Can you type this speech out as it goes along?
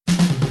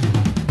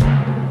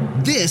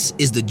This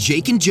is the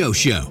Jake and Joe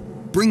Show,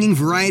 bringing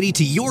variety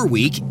to your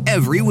week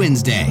every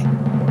Wednesday.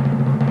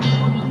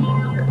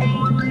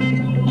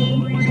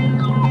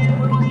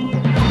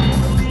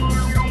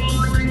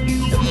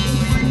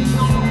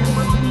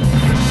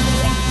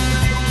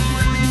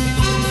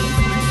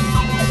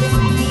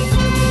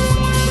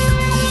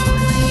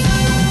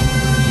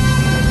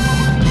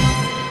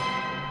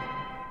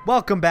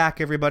 Welcome back,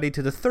 everybody,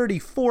 to the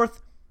 34th.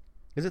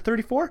 Is it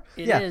 34?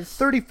 It is.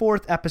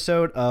 34th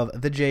episode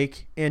of the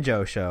Jake and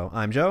Joe Show.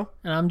 I'm Joe.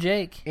 And I'm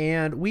Jake.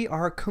 And we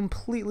are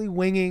completely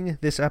winging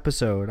this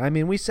episode. I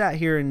mean, we sat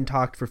here and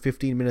talked for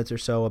 15 minutes or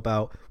so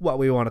about what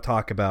we want to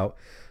talk about,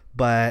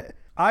 but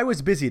I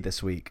was busy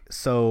this week,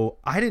 so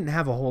I didn't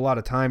have a whole lot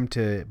of time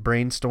to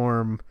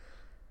brainstorm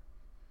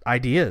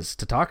ideas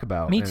to talk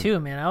about. Me too,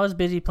 man. I was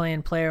busy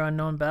playing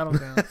PlayerUnknown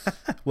Battlegrounds.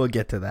 We'll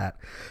get to that.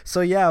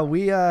 So yeah,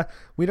 we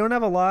don't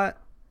have a lot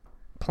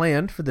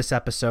planned for this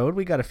episode.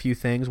 We got a few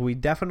things. We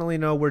definitely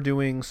know we're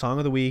doing Song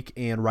of the Week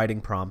and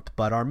Writing Prompt,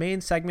 but our main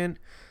segment,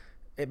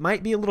 it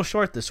might be a little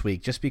short this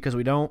week just because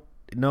we don't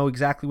know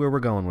exactly where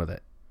we're going with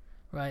it.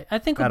 Right. I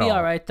think we'll be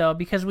all right, though,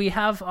 because we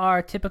have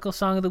our typical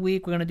Song of the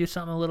Week. We're going to do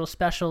something a little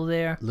special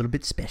there. A little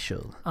bit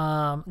special.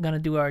 Going to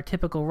do our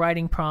typical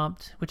writing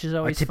prompt, which is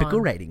always fun. Our typical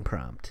fun. writing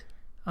prompt.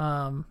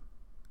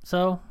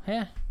 So,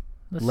 yeah.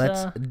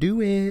 Let's do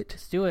it.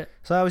 Let's do it.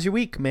 So how was your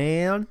week,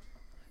 man?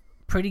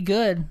 Pretty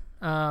good.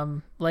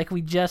 Like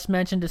we just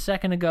mentioned a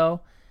second ago,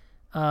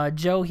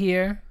 Joe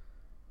here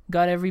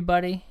got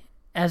everybody,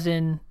 as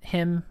in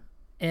him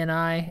and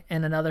I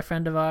and another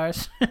friend of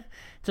ours,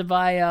 to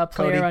buy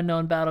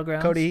PlayerUnknown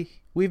Battlegrounds. Cody,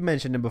 we've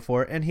mentioned him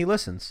before, and he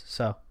listens.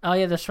 So. Oh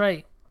yeah, that's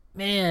right,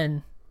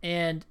 man.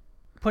 And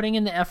putting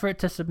in the effort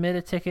to submit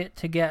a ticket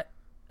to get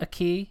a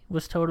key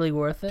was totally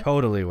worth it.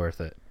 Totally worth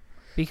it.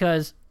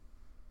 Because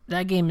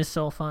that game is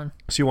so fun.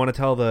 So you want to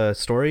tell the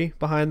story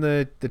behind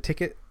the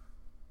ticket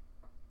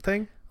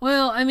thing?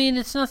 Well, I mean,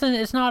 it's nothing.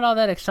 It's not all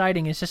that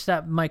exciting. It's just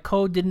that my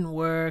code didn't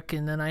work,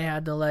 and then I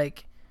had to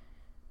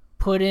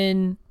put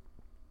in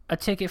a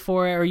ticket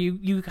for it, or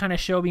you kind of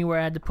showed me where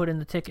I had to put in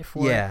the ticket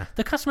for it. Yeah.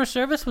 The customer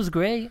service was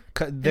great.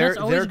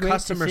 Their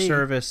customer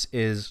service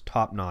is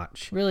top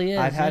notch. Really is.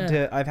 I've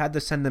had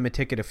to send them a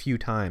ticket a few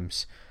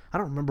times. I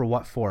don't remember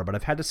what for, but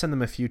I've had to send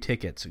them a few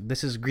tickets.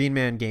 This is Green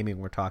Man Gaming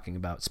we're talking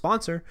about.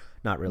 Sponsor?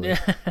 Not really.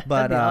 Yeah,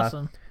 but that'd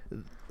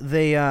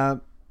be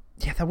awesome.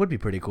 Yeah, that would be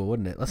pretty cool,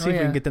 wouldn't it? Let's see if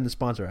we can get them to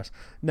sponsor us.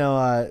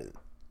 No,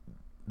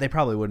 they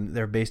probably wouldn't.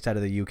 They're based out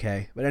of the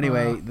UK. But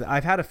anyway,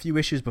 I've had a few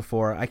issues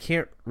before. I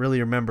can't really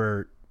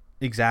remember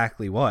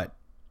exactly what,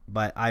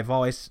 but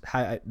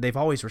they've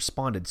always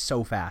responded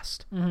so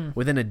fast,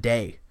 within a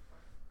day.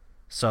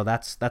 So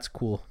that's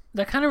cool.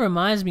 That kind of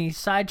reminds me,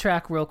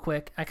 sidetrack real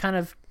quick. I kind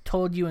of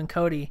told you and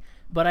Cody,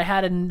 but I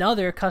had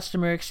another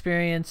customer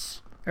service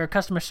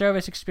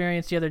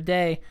experience the other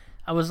day.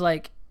 I was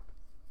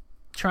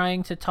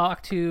trying to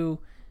talk to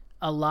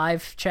a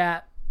live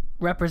chat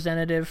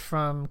representative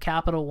from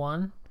Capital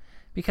One,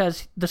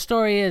 because the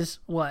story is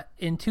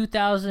in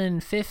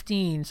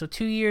 2015, so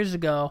 2 years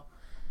ago,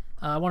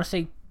 I want to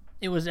say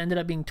ended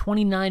up being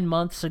 29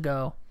 months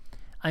ago,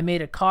 I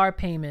made a car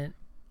payment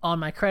on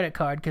my credit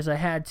card because I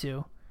had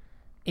to,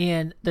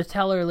 and the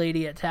teller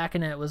lady at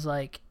Tacanet was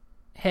like,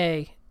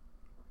 hey,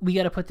 we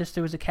got to put this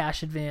through as a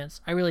cash advance.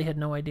 I really had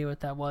no idea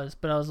what that was,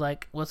 but I was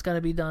like, well, it's got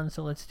to be done,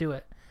 so let's do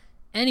it.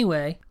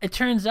 Anyway, it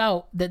turns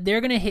out that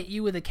they're going to hit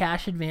you with a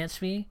cash advance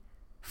fee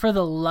for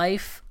the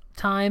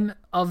lifetime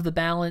of the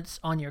balance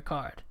on your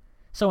card.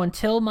 So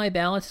until my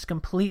balance is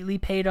completely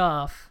paid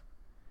off,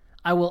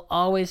 I will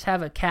always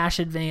have a cash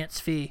advance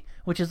fee,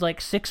 which is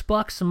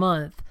 $6 a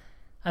month.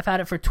 I've had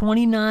it for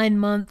 29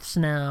 months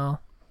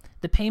now.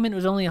 The payment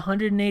was only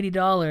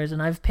 $180,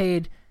 and I've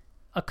paid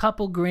a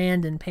couple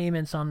grand in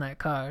payments on that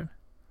card.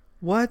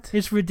 What?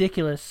 It's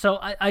ridiculous. So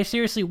I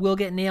seriously will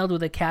get nailed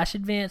with a cash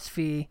advance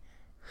fee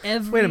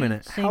every Wait a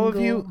minute.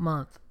 single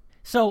month.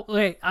 So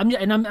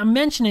I'm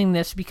mentioning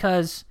this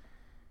because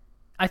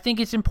I think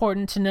it's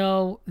important to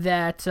know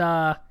that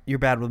you're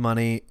bad with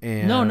money.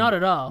 And no, not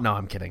at all. No,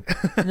 I'm kidding.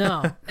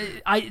 No,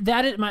 I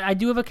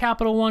do have a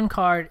Capital One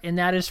card, and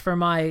that is for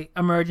my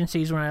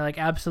emergencies when I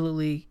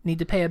absolutely need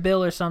to pay a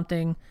bill or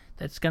something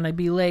that's gonna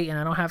be late and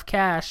I don't have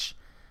cash.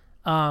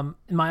 My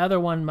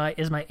other one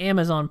is my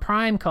Amazon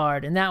Prime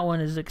card, and that one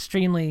is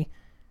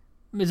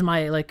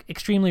my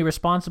extremely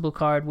responsible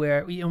card,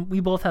 where we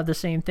both have the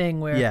same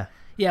thing where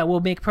we'll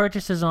make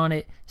purchases on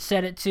it,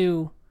 set it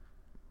to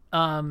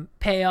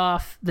pay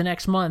off the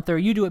next month, or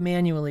you do it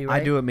manually,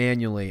 right? I do it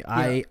manually.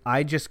 Yeah.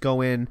 I just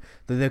go in.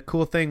 The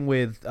cool thing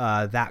with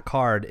that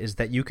card is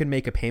that you can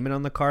make a payment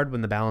on the card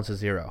when the balance is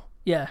zero.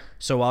 Yeah.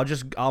 So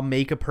I'll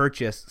make a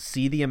purchase,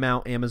 see the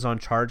amount Amazon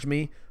charged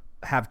me,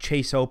 have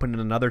Chase open in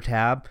another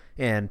tab,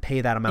 and pay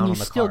that amount on the card. And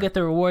you still get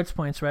the rewards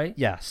points, right?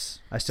 Yes,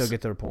 I still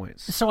get the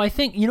points. So I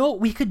think, you know what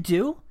we could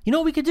do?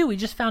 We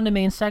just found a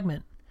main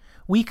segment.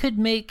 We could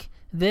make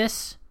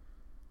this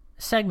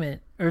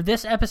segment, or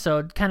this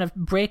episode, kind of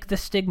break the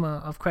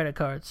stigma of credit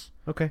cards.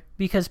 Okay.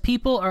 Because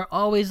people are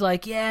always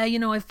like, I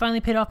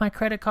finally paid off my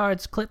credit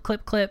cards, clip,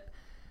 clip, clip.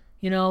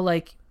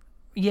 like,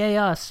 yay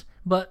us.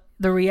 But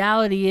the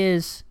reality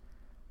is,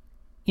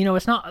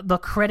 it's not the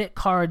credit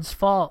card's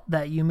fault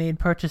that you made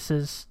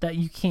purchases that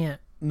you can't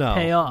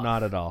pay off. No,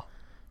 not at all.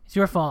 It's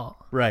your fault.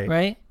 Right.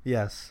 Right?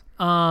 Yes.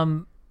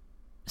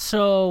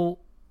 So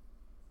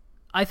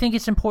I think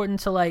it's important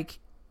to, like,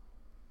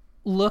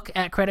 look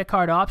at credit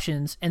card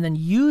options and then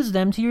use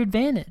them to your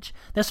advantage.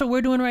 That's what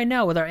we're doing right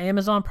now with our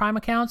Amazon Prime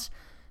accounts.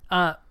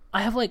 I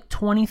have like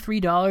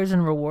 $23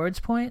 in rewards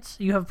points.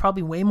 You have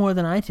probably way more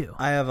than I do.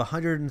 I have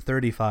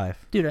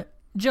 135. Dude,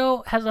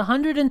 Joe has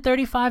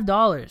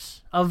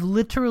 $135 of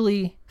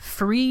literally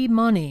free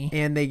money.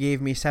 And they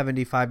gave me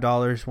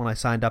 $75 when I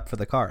signed up for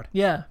the card.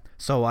 Yeah.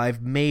 So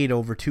I've made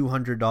over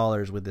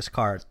 $200 with this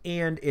card,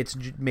 and it's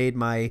made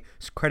my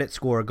credit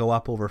score go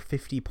up over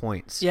 50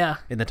 points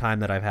in the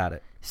time that I've had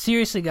it.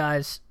 Seriously,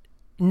 guys,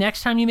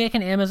 next time you make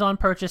an Amazon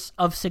purchase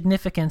of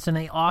significance and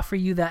they offer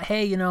you that,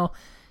 hey,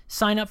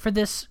 sign up for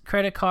this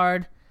credit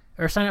card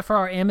or sign up for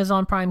our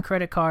Amazon Prime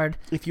credit card.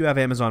 If you have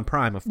Amazon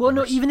Prime, of course. Well,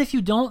 no, even if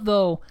you don't,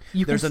 though,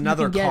 there's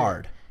another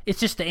card. It's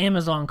just the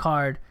Amazon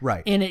card.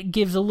 Right. And it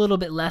gives a little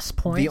bit less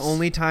points. The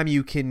only time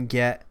you can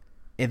get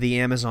the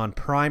Amazon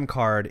Prime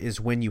card is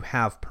when you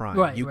have Prime.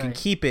 Right, you can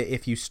keep it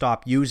if you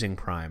stop using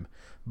Prime,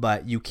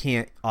 but you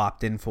can't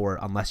opt in for it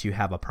unless you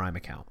have a Prime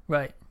account.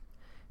 Right.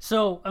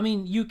 So, I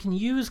mean, you can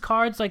use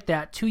cards like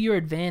that to your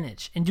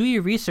advantage and do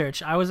your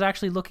research. I was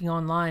actually looking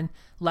online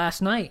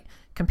last night,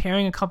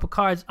 comparing a couple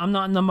cards. I'm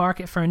not in the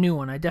market for a new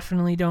one. I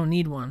definitely don't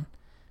need one.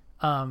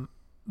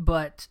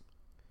 But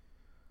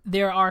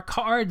there are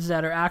cards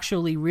that are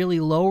actually really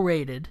low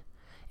rated,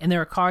 and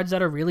there are cards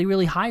that are really,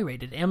 really high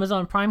rated.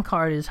 Amazon Prime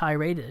card is high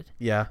rated.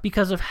 Yeah.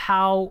 Because of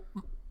how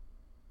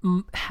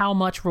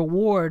much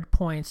reward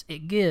points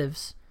it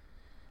gives.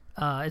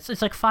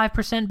 It's like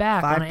 5%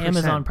 back 5%. on an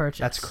Amazon purchase.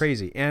 That's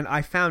crazy. And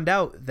I found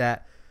out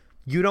that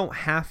you don't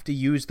have to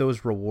use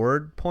those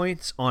reward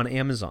points on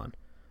Amazon.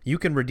 You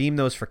can redeem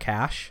those for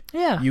cash.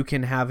 Yeah. You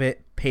can have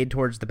it paid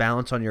towards the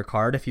balance on your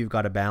card if you've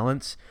got a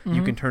balance. Mm-hmm.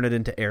 You can turn it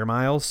into air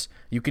miles.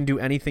 You can do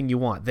anything you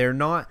want. They're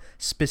not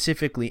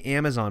specifically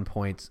Amazon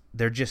points.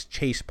 They're just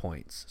Chase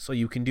points. So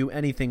you can do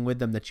anything with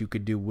them that you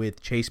could do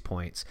with Chase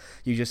points.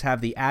 You just have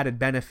the added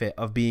benefit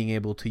of being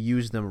able to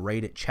use them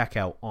right at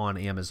checkout on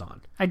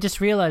Amazon. I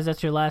just realized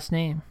that's your last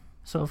name.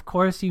 So, of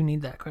course, you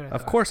need that credit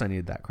card. Of course I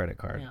need that credit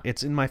card. Yeah.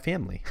 It's in my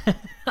family.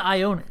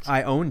 I own it.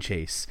 I own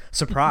Chase.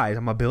 Surprise,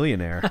 I'm a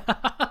billionaire.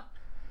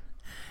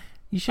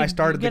 I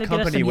started the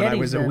company when I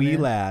was a wee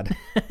lad.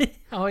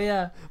 Oh,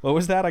 yeah. What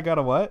was that? I got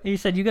a what? You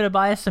said you got to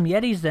buy us some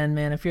Yetis then,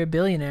 man, if you're a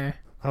billionaire.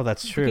 Oh,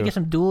 that's true. You can get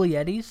some dual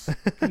Yetis.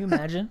 Can you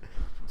imagine?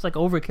 It's like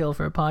overkill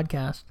for a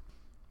podcast.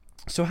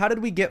 So how did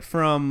we get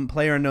from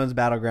PlayerUnknown's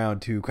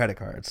Battleground to credit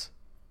cards?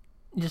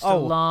 Just a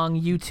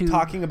long YouTube.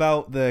 Talking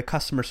about the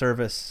customer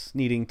service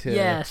needing to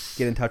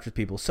get in touch with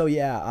people. So,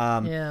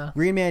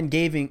 Green Man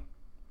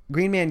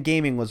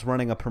Gaming was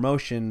running a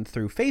promotion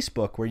through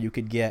Facebook where you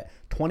could get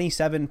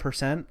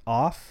 27%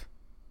 off.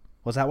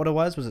 Was that what it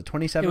was? Was it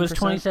 27%? It was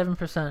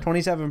 27%.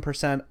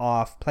 27%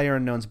 off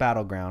PlayerUnknown's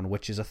Battleground,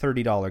 which is a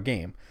 $30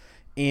 game.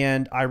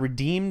 And I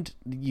redeemed,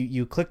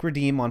 you click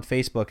redeem on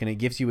Facebook and it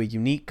gives you a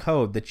unique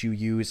code that you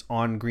use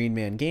on Green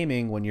Man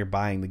Gaming when you're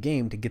buying the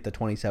game to get the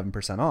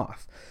 27%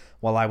 off.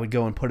 Well, I would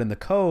go and put in the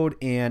code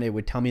and it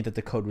would tell me that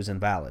the code was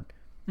invalid.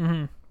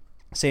 Mm-hmm.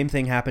 Same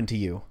thing happened to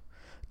you.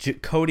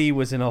 Cody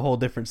was in a whole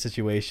different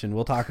situation.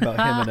 We'll talk about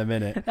him in a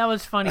minute. That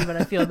was funny, but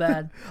I feel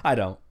bad. I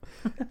don't.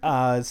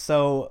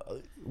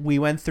 So we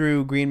went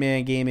through Green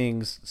Man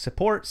Gaming's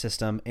support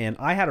system, and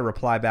I had a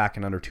reply back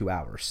in under 2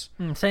 hours.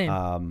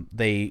 Same.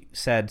 They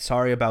said,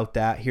 sorry about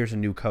that. Here's a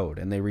new code.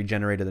 And they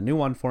regenerated a new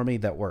one for me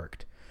that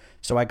worked.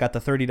 So I got the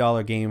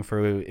 $30 game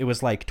for, it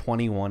was like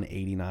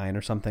 $21.89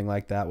 or something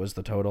like that was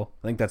the total.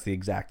 I think that's the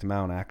exact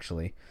amount,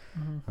 actually.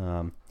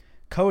 Mm-hmm.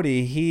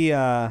 Cody,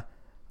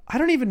 I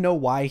don't even know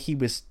why he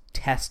was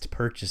test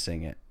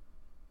purchasing it.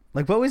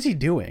 Like, what was he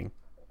doing?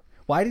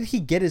 Why did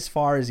he get as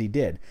far as he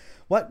did?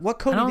 What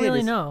Cody did I don't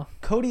really know.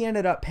 Cody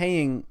ended up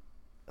paying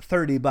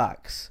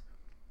 $30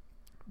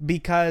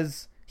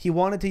 because he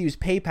wanted to use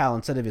PayPal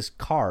instead of his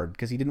card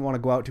because he didn't want to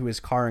go out to his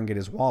car and get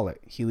his wallet.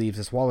 He leaves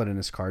his wallet in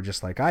his car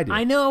just like I do.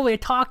 I know. We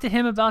talked to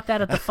him about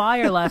that at the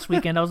fire last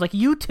weekend. I was like,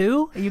 you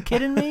too? Are you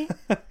kidding me?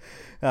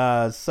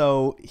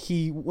 So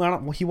he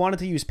wanted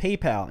to use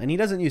PayPal, and he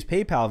doesn't use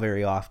PayPal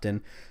very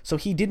often. So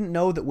he didn't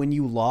know that when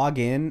you log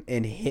in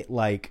and hit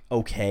like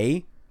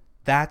OK,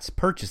 that's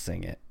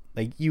purchasing it.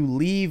 Like you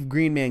leave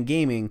Green Man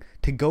Gaming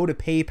to go to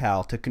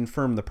PayPal to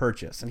confirm the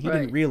purchase, and he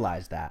didn't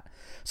realize that.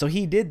 So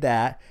he did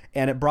that,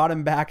 and it brought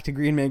him back to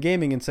Green Man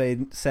Gaming and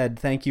said,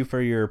 thank you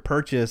for your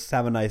purchase,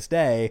 have a nice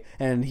day,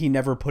 and he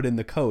never put in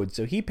the code.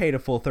 So he paid a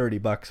full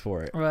 $30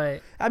 for it.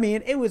 Right. I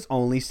mean, it was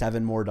only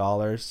 $7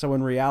 more. So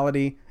in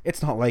reality,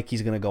 it's not like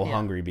he's going to go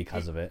hungry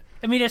because of it.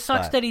 I mean, it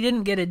sucks that he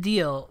didn't get a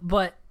deal,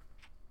 but,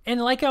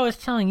 and like I was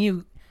telling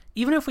you,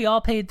 even if we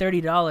all paid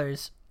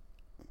 $30,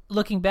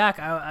 looking back,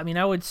 I mean,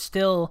 I would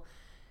still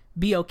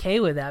be okay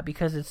with that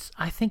because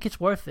I think it's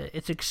worth it.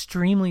 It's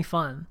extremely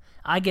fun.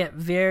 I get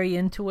very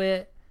into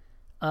it,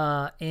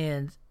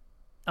 and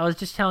I was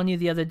just telling you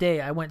the other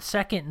day, I went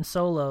second in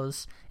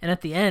solos, and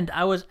at the end,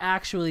 I was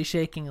actually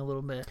shaking a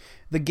little bit.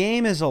 The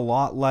game is a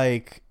lot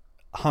like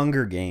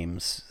Hunger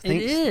Games.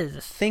 It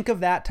is. Think of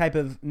that type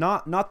of,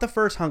 not the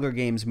first Hunger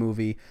Games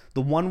movie,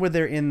 the one where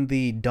they're in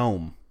the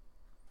dome.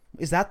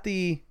 Is that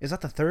the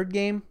third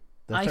game?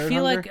 I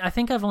feel like, I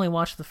think I've only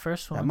watched the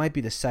first one. That might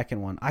be the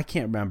second one. I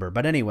can't remember.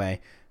 But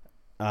anyway,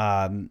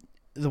 the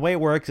way it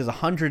works is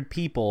 100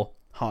 people,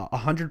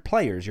 100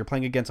 players. You're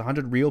playing against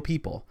 100 real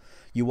people.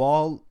 You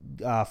all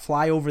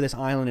fly over this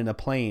island in a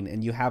plane,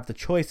 and you have the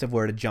choice of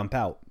where to jump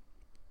out.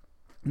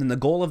 And then the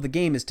goal of the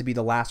game is to be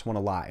the last one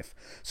alive.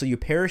 So you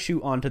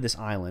parachute onto this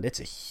island.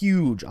 It's a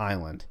huge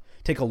island.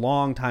 Take a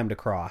long time to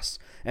cross.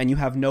 And you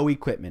have no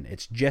equipment.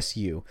 It's just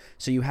you.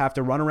 So you have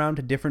to run around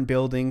to different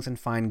buildings and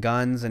find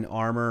guns and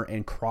armor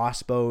and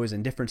crossbows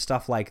and different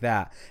stuff like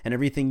that. And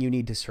everything you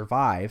need to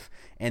survive.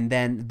 And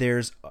then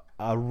there's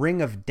a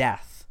ring of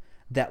death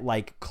that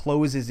like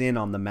closes in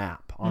on the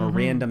map, on a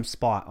random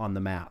spot on the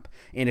map.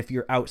 And if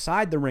you're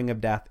outside the ring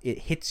of death, it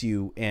hits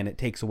you and it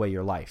takes away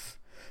your life.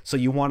 So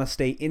you want to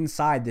stay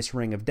inside this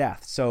ring of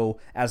death. So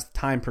as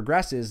time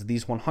progresses,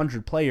 these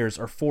 100 players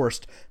are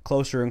forced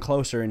closer and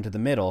closer into the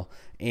middle,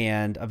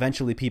 and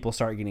eventually people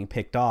start getting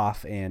picked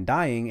off and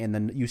dying, and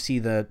then you see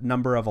the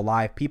number of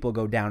alive people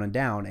go down and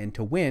down, and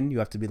to win, you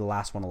have to be the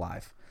last one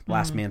alive,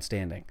 last man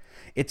standing.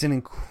 It's an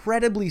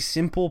incredibly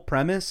simple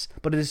premise,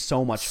 but it is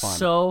so much fun.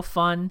 So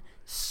fun.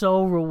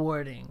 So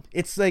rewarding.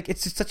 It's like,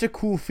 it's just such a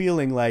cool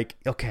feeling, like,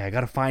 okay, I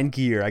gotta find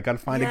gear, I gotta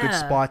find a good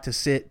spot to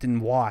sit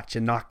and watch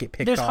and not get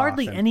picked off. There's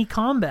hardly any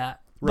combat,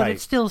 but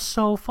it's still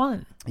so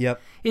fun. Yep.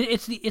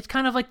 It's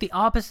kind of like the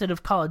opposite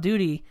of Call of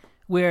Duty,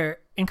 where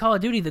in Call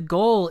of Duty the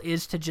goal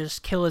is to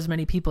just kill as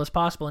many people as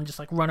possible and just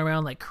like run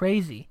around like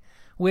crazy,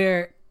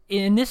 where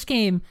in this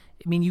game,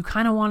 I mean, you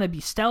kind of want to be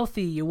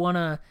stealthy, you want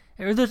to,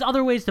 or there's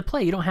other ways to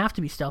play. You don't have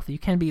to be stealthy, you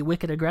can be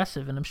wicked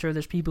aggressive, and I'm sure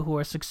there's people who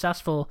are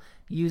successful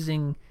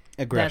using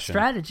aggression. That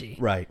strategy.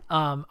 Right.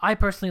 I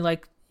personally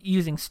like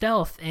using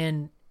stealth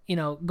and, you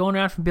know, going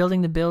around from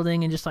building to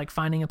building and just like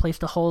finding a place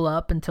to hole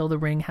up until the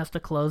ring has to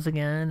close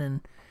again,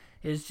 and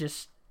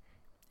it's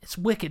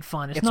wicked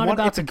fun. It's not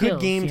about the kills,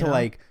 good game to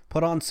like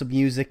put on some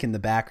music in the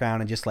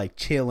background and just like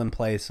chill and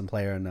play some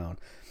PlayerUnknown.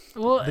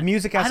 Well, the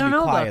music has to be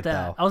quiet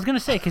though. I was gonna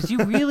say, because you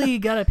really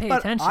gotta pay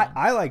attention.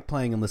 I like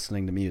playing and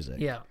listening to music.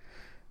 Yeah.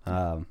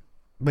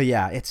 But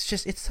yeah, it's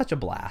such a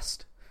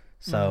blast.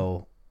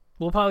 So.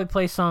 We'll probably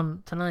play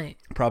some tonight.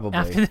 Probably.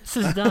 After this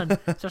is done.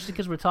 Especially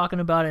because we're talking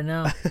about it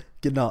now.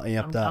 Getting all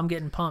amped up. I'm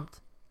getting pumped.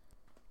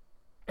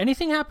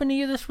 Anything happened to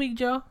you this week,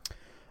 Joe?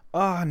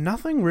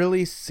 Nothing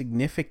really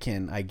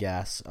significant, I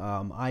guess.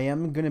 I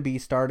am going to be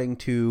starting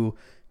to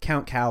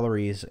count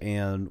calories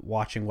and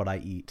watching what I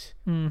eat.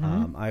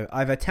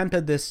 I've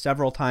attempted this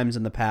several times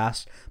in the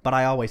past, but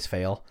I always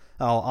fail.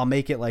 I'll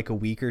make it like a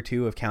week or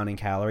two of counting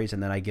calories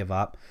and then I give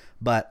up.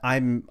 But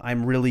I'm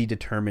really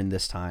determined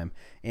this time.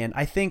 And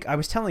I think I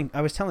was telling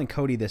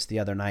Cody this the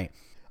other night.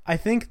 I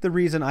think the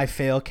reason I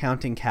fail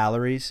counting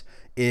calories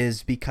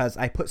is because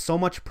I put so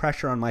much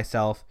pressure on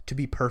myself to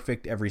be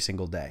perfect every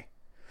single day.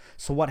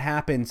 So what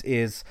happens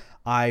is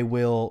I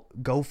will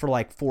go for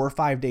like 4 or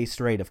 5 days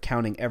straight of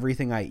counting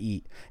everything I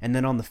eat. And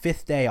then on the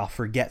 5th day, I'll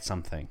forget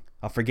something.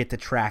 I'll forget to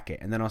track it.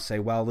 And then I'll say,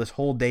 well, this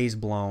whole day's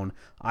blown.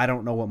 I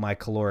don't know what my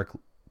caloric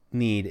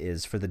need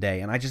is for the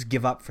day. And I just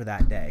give up for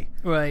that day.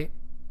 Right.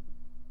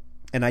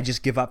 And I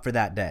just give up for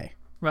that day.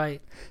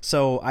 Right.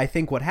 So I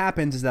think what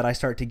happens is that I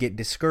start to get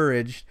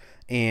discouraged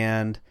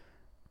and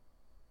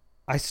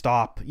I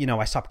stop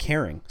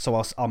caring.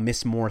 So I'll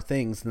miss more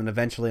things, and then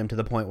eventually I'm to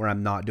the point where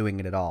I'm not doing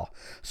it at all.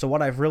 So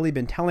what I've really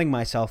been telling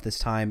myself this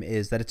time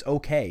is that it's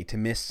okay to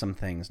miss some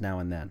things now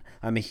and then.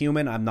 I'm a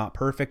human. I'm not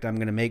perfect. I'm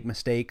going to make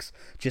mistakes.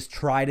 Just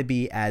try to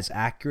be as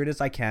accurate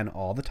as I can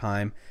all the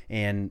time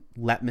and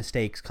let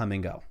mistakes come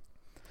and go.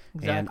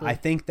 Exactly. And I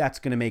think that's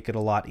going to make it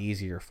a lot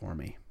easier for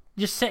me.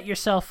 Just set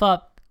yourself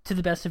up to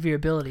the best of your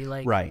ability.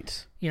 Like,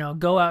 right. You know,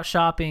 go out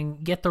shopping,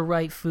 get the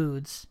right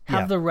foods,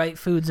 have the right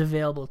foods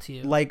available to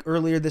you. Like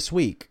earlier this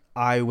week,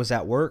 I was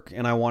at work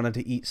and I wanted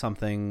to eat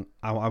something.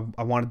 I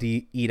wanted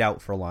to eat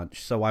out for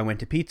lunch. So I went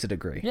to Pizza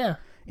Degree. Yeah.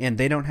 And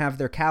they don't have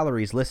their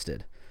calories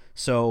listed.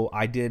 So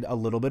I did a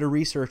little bit of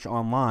research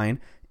online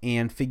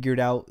and figured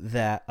out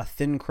that a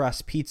thin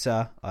crust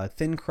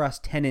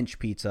 10-inch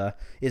pizza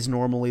is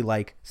normally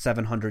like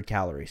 700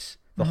 calories,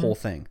 the whole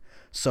thing.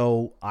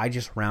 So I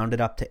just rounded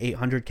up to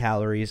 800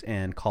 calories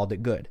and called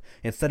it good.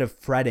 Instead of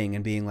fretting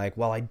and being like,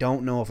 well, I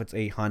don't know if it's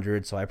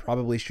 800, so I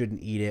probably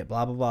shouldn't eat it,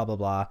 blah, blah, blah, blah,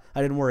 blah.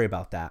 I didn't worry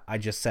about that. I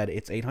just said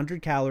it's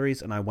 800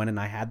 calories, and I went and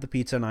I had the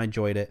pizza and I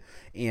enjoyed it.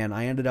 And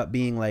I ended up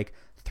being like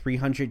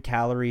 300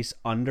 calories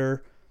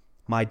under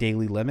my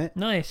daily limit.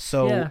 Nice.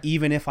 So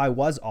even if I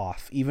was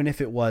off, even if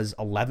it was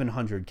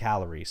 1,100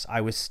 calories,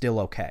 I was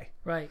still okay.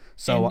 Right.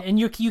 So and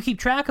you keep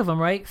track of them,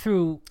 right?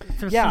 Through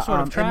some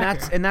sort of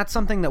tracker. And that's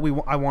something that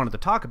I wanted to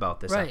talk about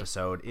this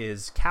episode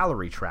is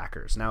calorie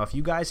trackers. Now, if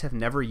you guys have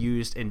never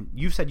used, and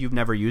you said you've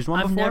never used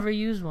one before? I've never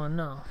used one,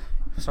 no.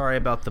 Sorry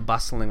about the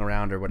bustling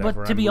around or whatever.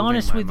 But to be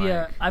honest with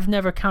you, I've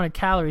never counted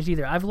calories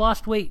either. I've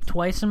lost weight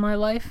twice in my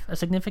life, a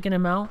significant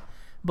amount,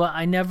 but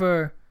I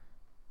never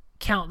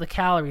count the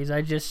calories.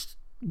 I just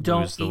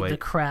don't eat the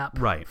crap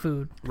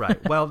food.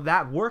 Right. Well,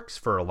 that works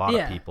for a lot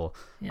of people.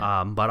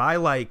 Yeah. But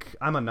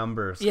I'm a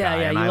numbers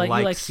guy, and I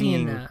like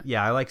seeing that.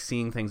 Yeah, I like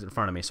seeing things in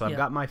front of me. So I've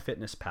got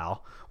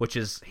MyFitnessPal, which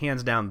is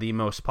hands down the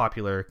most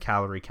popular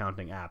calorie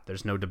counting app.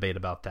 There's no debate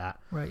about that.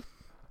 Right.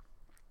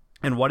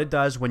 And what it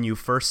does when you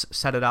first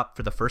set it up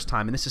for the first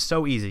time, and this is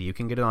so easy, you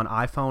can get it on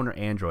iPhone or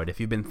Android. If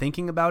you've been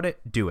thinking about it,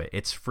 do it.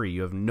 It's free.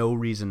 You have no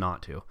reason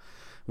not to.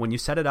 When you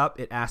set it up,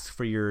 it asks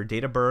for your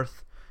date of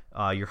birth,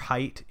 your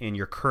height, and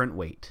your current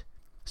weight.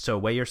 So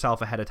weigh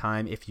yourself ahead of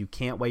time. If you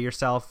can't weigh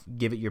yourself,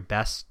 give it your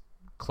best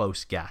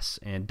close guess,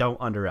 and don't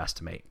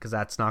underestimate, because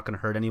that's not going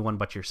to hurt anyone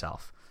but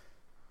yourself.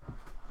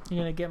 You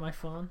going to get my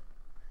phone?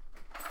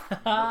 You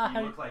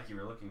look like you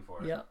were looking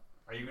for it. Yep.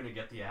 Are you going to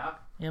get the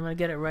app? Yeah, I'm going to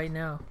get it right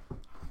now.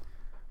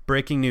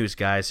 Breaking news,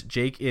 guys.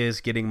 Jake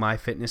is getting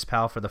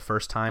MyFitnessPal for the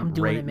first time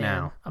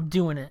now. I'm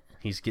doing it.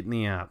 He's getting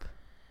the app.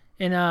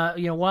 And,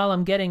 while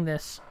I'm getting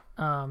this,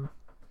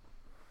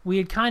 we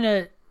had kind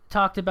of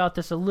talked about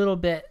this a little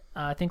bit,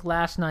 I think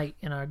last night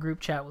in our group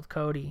chat with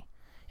Cody.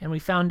 And we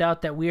found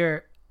out that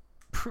we're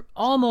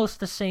almost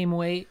the same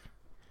weight.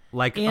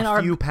 Like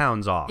a few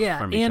pounds off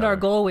from each other. Our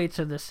goal weights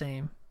are the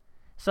same.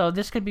 So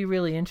this could be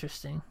really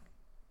interesting.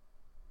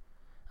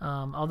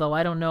 Although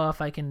I don't know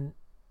if I can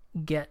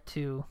get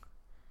to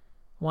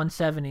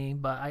 170,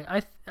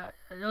 but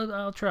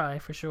I'll try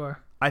for sure.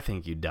 I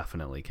think you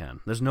definitely can.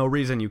 There's no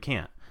reason you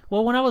can't.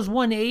 Well, when I was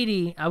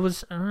 180, I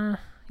was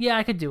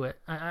I could do it.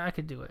 I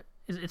could do it.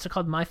 It's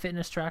called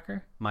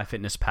MyFitnessTracker.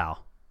 MyFitnessPal.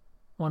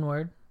 One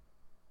word.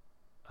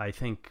 I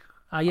think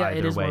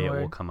either way it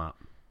will come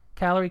up.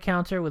 Calorie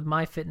counter with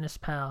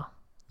MyFitnessPal.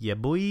 Yeah,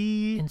 boy.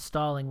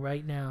 Installing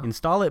right now.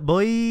 Install it,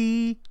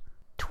 boy.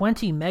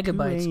 20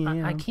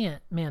 megabytes. I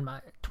can't, man.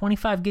 My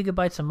 25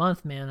 gigabytes a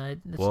month, man. I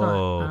don't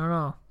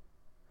know.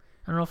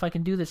 I don't know if I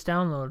can do this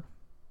download.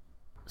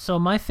 So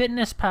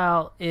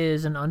MyFitnessPal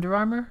is an Under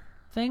Armour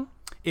thing?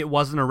 It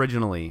wasn't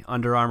originally.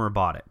 Under Armour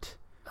bought it.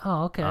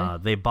 Oh, okay.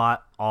 They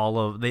bought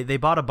they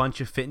bought a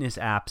bunch of fitness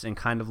apps and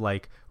kind of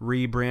like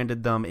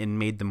rebranded them and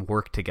made them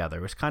work together.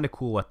 It was kind of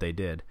cool what they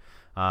did.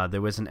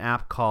 There was an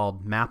app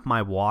called Map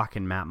My Walk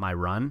and Map My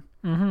Run.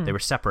 Mm-hmm. They were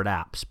separate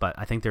apps, but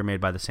I think they're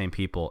made by the same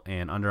people,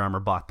 and Under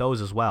Armour bought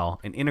those as well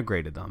and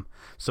integrated them.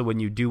 So when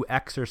you do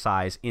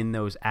exercise in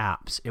those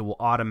apps, it will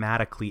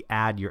automatically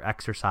add your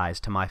exercise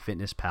to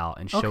MyFitnessPal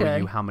and show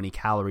you how many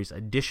calories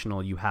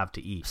additional you have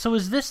to eat. So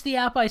is this the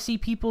app I see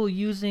people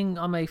using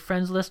on my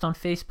friends list on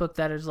Facebook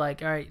that is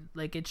like, all right,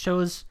 like it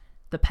shows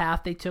the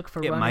path they took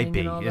for running? It might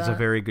be. And all It's that? a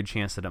very good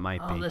chance that it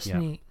might be. Oh, that's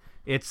neat.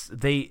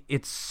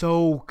 It's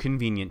so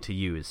convenient to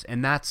use,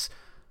 and that's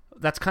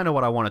kind of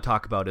what I want to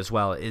talk about as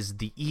well, is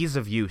the ease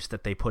of use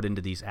that they put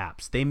into these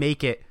apps. They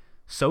make it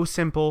so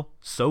simple,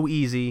 so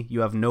easy,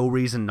 you have no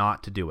reason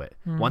not to do it.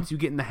 Mm-hmm. Once you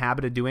get in the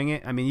habit of doing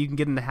it, I mean, you can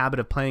get in the habit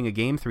of playing a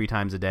game 3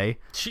 times a day.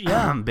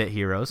 Yeah. Bit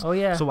Heroes. Oh,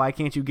 yeah. So why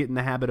can't you get in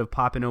the habit of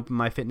popping open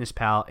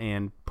MyFitnessPal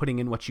and putting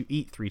in what you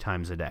eat 3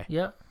 times a day?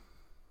 Yep.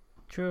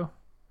 True.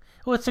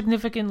 Well, it's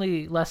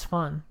significantly less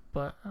fun,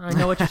 but I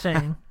know what you're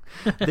saying.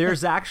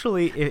 There's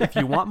actually, if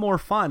you want more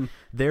fun,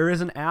 there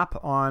is an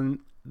app on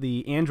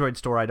the Android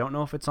store. I don't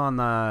know if it's on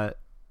the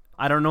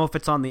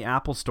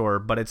Apple store,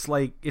 but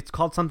it's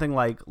called something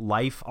like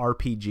Life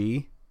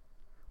RPG,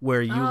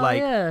 where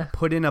you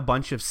put in a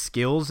bunch of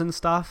skills and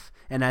stuff,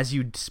 and as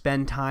you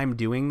spend time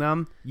doing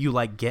them, you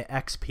like get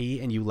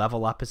XP and you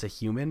level up as a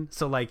human.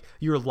 So like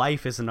your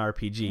life is an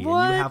RPG.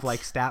 What? And you have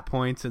like stat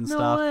points and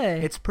stuff. Way.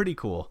 It's pretty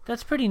cool.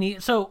 That's pretty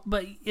neat. So,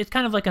 but it's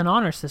kind of like an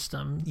honor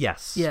system.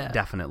 Yes,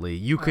 definitely.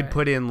 You could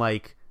put in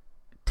like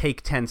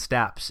take 10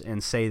 steps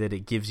and say that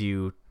it gives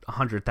you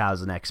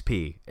 100,000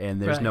 XP,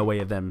 and there's no way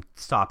of them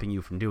stopping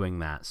you from doing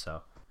that.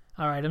 So,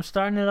 all right, I'm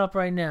starting it up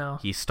right now.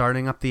 He's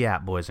starting up the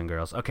app, boys and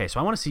girls. Okay, so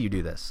I want to see you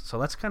do this. So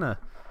let's kind of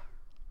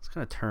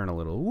turn a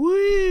little.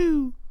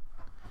 Woo!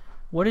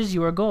 What is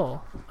your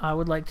goal? I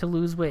would like to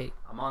lose weight.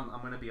 I'm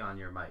going to be on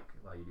your mic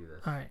while you do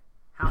this. All right.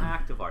 How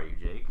active are you,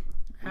 Jake?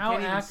 How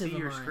can't active even see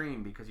your am I?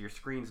 screen because your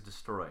screen's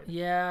destroyed.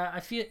 Yeah, I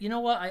feel. You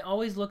know what? I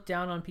always look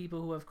down on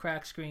people who have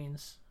cracked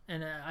screens,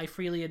 and I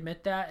freely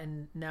admit that.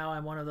 And now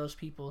I'm one of those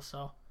people,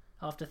 so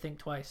I'll have to think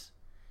twice.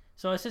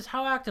 So it says,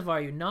 how active are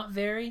you? Not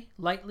very,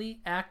 lightly,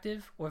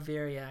 active, or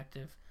very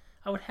active?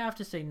 I would have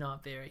to say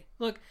not very.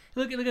 Look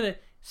at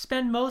it.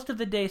 Spend most of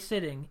the day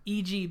sitting,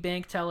 e.g.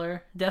 bank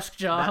teller, desk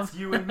job. That's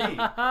you and me.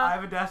 I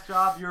have a desk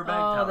job, you're a bank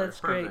teller. Oh,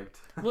 that's perfect.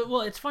 Great.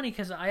 Well, it's funny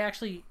because I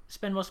actually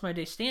spend most of my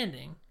day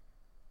standing.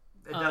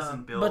 It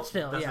doesn't build, but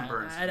still, doesn't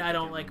burn I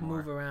don't like anymore.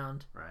 move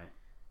around. Right.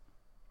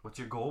 What's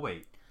your goal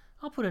weight?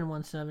 I'll put in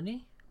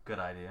 170. Good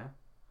idea.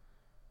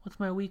 What's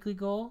my weekly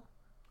goal?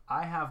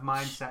 I have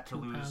mine set to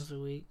 2 lose pounds a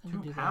week.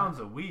 2 pounds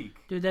a week.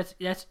 Dude, that's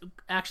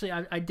actually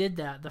I did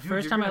that. The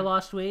first time I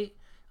lost weight,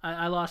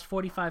 I lost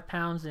 45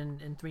 pounds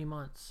in 3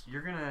 months.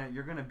 You're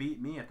gonna beat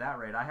me at that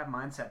rate. I have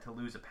mine set to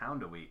lose a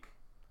pound a week.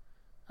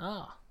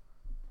 Oh.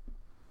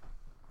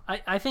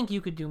 I think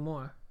you could do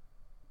more.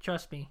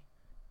 Trust me.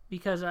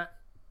 Because I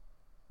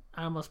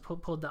almost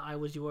pulled the I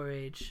was your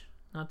age.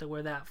 Not that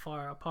we're that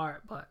far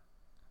apart, but...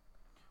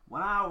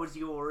 When I was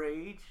your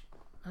age...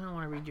 I don't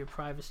want to read your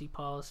privacy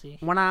policy.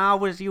 When I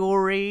was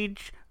your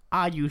age,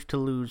 I used to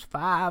lose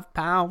 5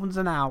 pounds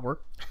an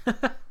hour.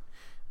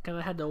 Because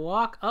I had to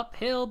walk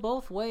uphill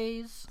both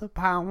ways. The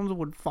pounds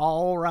would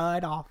fall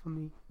right off of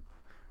me.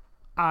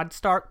 I'd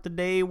start the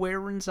day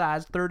wearing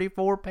size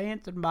 34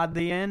 pants, and by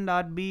the end,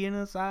 I'd be in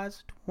a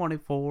size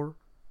 24.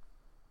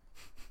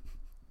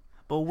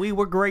 But we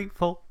were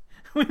grateful.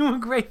 We were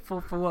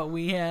grateful for what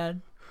we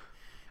had.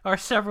 Our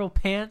several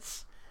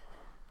pants.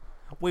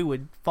 We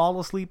would fall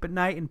asleep at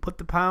night and put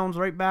the pounds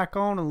right back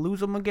on and lose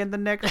them again the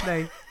next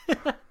day.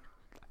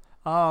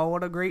 Oh,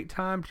 what a great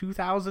time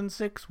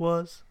 2006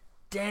 was.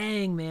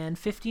 Dang, man.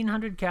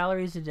 1,500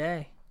 calories a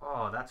day.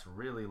 Oh, that's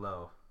really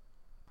low.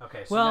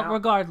 Okay, so well, now,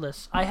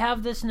 regardless, I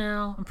have this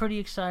now. I'm pretty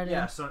excited.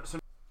 Yeah, so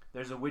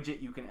there's a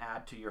widget you can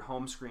add to your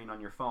home screen on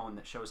your phone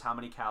that shows how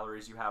many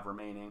calories you have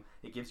remaining.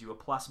 It gives you a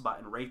plus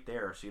button right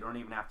there, so you don't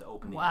even have to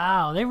open the app.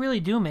 Wow, they really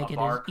do make it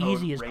as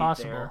easy as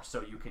possible. There,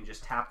 so you can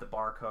just tap the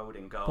barcode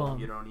and go. Boom.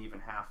 You don't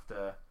even have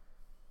to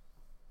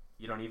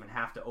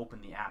open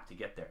the app to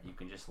get there. You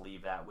can just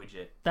leave that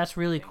widget. That's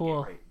really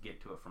cool.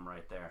 Get to it from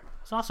right there.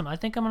 It's awesome. I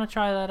think I'm going to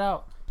try that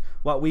out.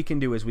 What we can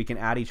do is we can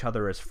add each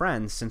other as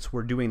friends since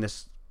we're doing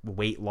this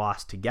weight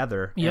loss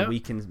together, and we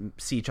can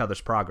see each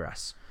other's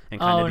progress and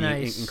kind of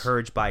be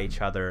encouraged by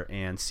each other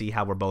and see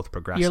how we're both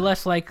progressing. You're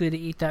less likely to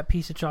eat that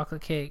piece of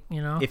chocolate cake,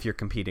 you know? If you're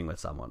competing with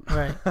someone.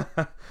 Right.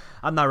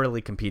 I'm not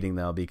really competing,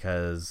 though,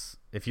 because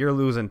if you're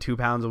losing 2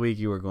 pounds a week,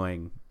 you are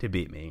going to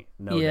beat me.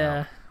 No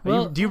doubt.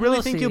 Well, do you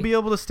really think you'll be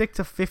able to stick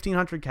to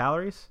 1,500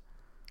 calories?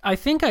 I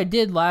think I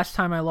did last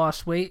time I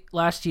lost weight,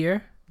 last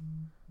year.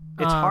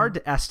 It's hard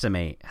to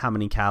estimate how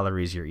many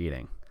calories you're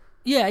eating.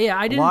 Yeah,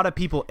 I didn't. A lot of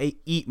people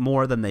eat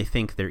more than they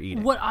think they're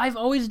eating. What I've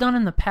always done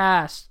in the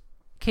past,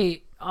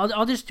 Kate,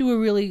 I'll just do a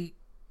really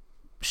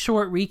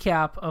short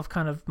recap of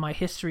kind of my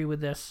history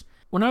with this.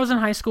 When I was in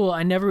high school,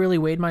 I never really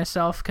weighed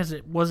myself because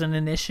it wasn't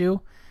an issue.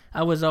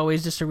 I was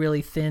always just a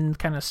really thin,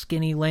 kind of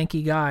skinny,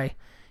 lanky guy.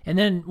 And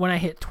then when I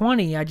hit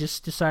 20, I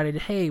just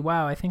decided, hey,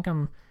 wow, I think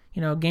I'm,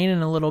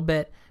 gaining a little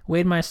bit.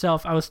 Weighed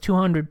myself. I was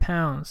 200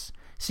 pounds.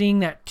 Seeing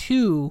that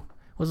 2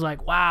 was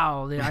like,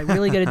 wow, I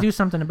really got to do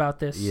something about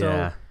this.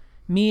 Yeah. So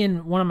me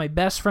and one of my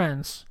best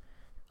friends,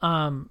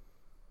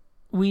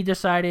 we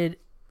decided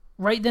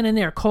right then and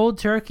there, cold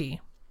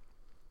turkey,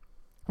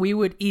 we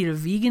would eat a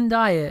vegan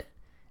diet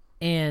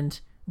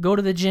and go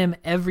to the gym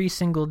every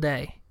single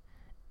day.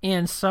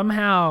 And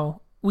somehow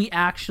we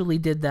actually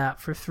did that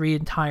for 3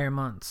 entire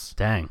months.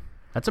 Dang.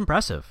 That's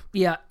impressive.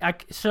 Yeah.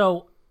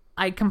 So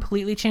I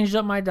completely changed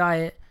up my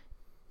diet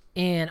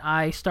and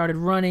I started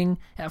running.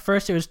 At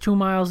first it was 2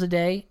 miles a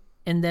day.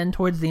 And then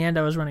towards the end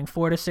I was running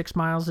 4 to 6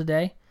 miles a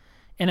day.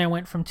 And I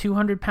went from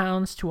 200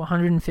 pounds to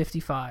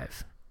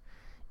 155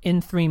 in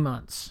 3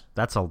 months.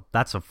 That's a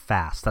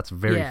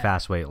very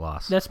fast weight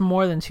loss. That's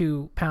more than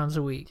 2 pounds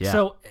a week. Yeah.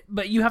 So,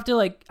 but you have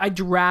to I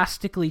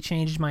drastically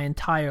changed my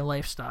entire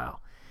lifestyle.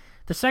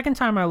 The second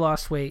time I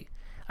lost weight,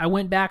 I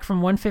went back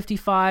from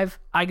 155.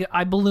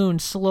 I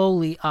ballooned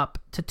slowly up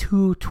to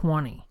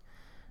 220.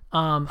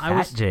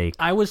 Jake.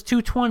 I was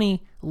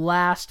 220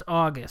 last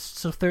August,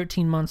 so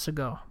 13 months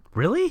ago.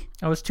 Really?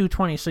 I was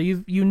 220. So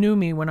you knew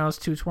me when I was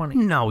 220.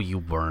 No, you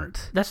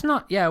weren't. That's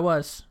not. Yeah, I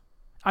was.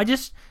 I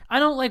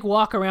don't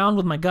walk around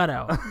with my gut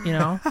out,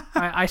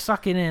 I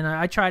suck it in.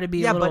 I try to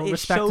be a little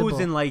respectable. Yeah, but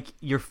it shows in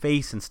your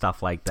face and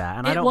stuff like that.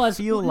 And I don't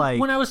feel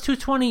when I was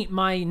 220,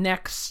 my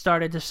neck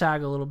started to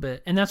sag a little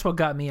bit, and that's what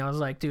got me. I was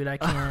like, dude, I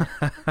can't.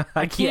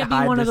 I can't be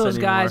one of those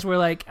guys where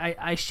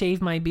I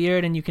shave my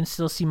beard and you can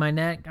still see my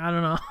neck. I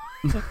don't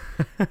know.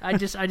 I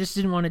just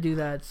didn't want to do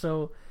that.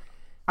 So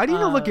I need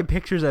to look at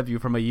pictures of you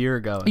from a year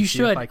ago. And you see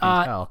should. If I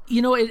can tell.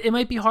 It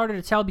might be harder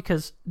to tell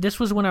because this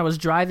was when I was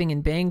driving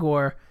in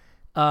Bangor.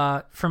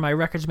 For my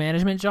records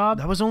management job.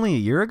 That was only a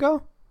year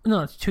ago?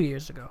 No, it's 2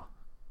 years ago.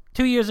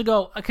 2 years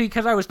ago,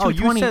 because I was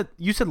 220. Oh,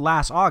 you said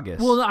last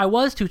August. Well, I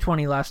was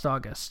 220 last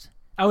August.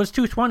 I was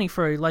 220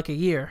 for a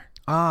year.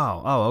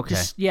 Oh,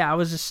 okay. I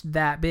was just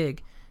that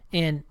big.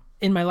 And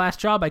in my last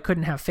job, I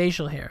couldn't have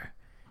facial hair.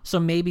 So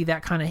maybe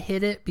that kind of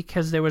hit it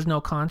because there was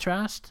no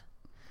contrast.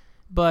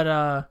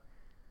 But,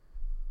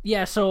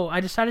 so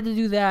I decided to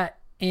do that,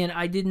 and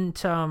I didn't,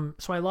 so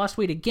I lost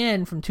weight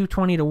again from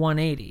 220 to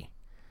 180.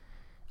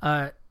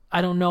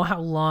 I don't know how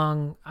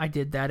long I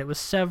did that. It was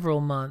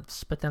several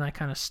months, but then I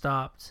kind of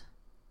stopped.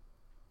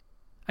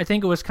 I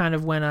think it was kind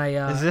of when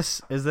I... Is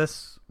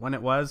this when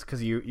it was?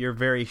 Because you're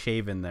very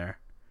shaven there.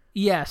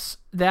 Yes,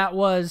 that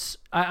was...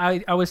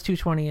 I was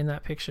 220 in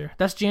that picture.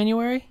 That's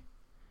January?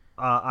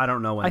 I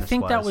don't know when this was. I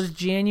think that was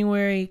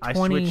January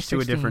 2016. I switched to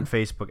a different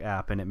Facebook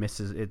app, and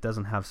it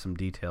doesn't have some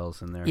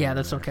details in there. Yeah,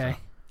 that's okay.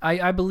 So.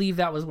 I believe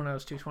that was when I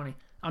was 220.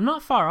 I'm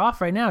not far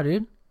off right now,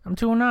 dude. I'm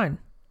 209.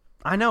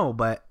 I know,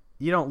 but...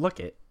 You don't look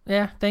it.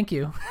 Yeah, thank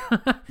you.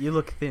 You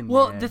look thin.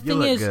 Well, man. the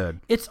thing is, good.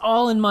 it's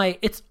all in my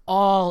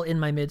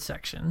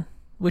midsection.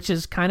 which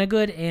is kind of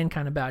good and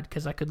kind of bad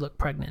because I could look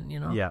pregnant,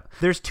 Yeah.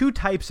 There's two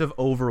types of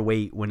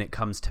overweight when it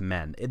comes to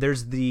men.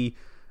 There's the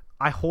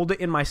I hold it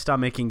in my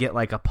stomach and get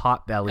like a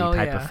pot belly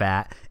type of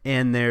fat,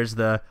 and there's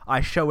the I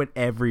show it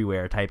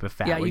everywhere type of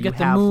fat. Yeah, where you get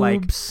the have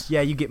moobs.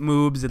 you get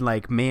moobs and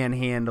like man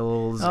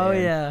handles. Oh,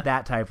 and yeah.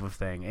 that type of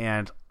thing.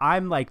 And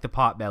I'm like the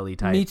pot belly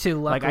type. Me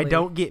too, luckily. Like I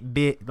don't get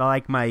big,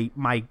 like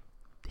my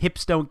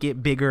hips don't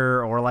get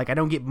bigger, or like I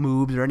don't get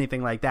moobs or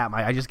anything like that.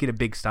 I just get a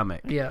big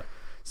stomach. Yeah.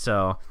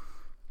 So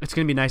it's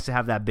going to be nice to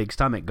have that big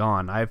stomach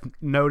gone. I've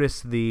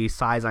noticed the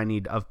size I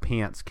need of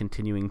pants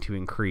continuing to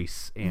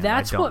increase. And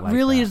that's I don't what like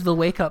really that. is the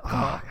wake-up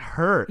call. It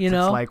hurts. You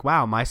know? It's like,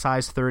 wow, my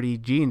size 30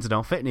 jeans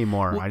don't fit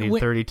anymore. I need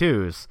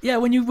 32s. Yeah,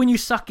 when you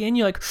suck in,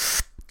 you're like,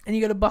 and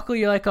you got to buckle,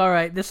 you're like, all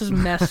right, this is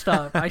messed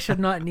up. I should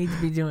not need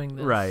to be doing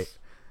this. Right.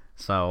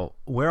 So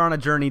we're on a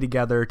journey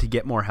together to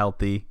get more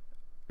healthy.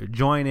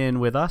 Join in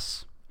with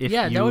us. If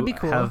that would be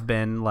cool. have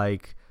been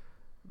like,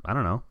 I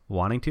don't know,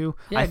 wanting to.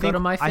 Yeah, go to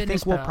MyFitnessPal. I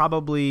think we'll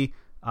probably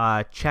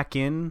check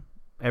in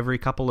every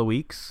couple of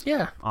weeks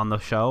on the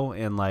show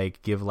and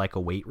like give like a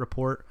weight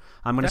report.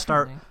 I'm going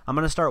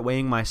to start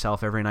weighing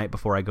myself every night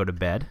before I go to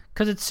bed,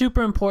 because it's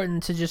super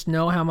important to just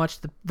know how much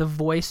the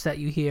voice that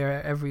you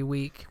hear every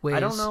week weighs. I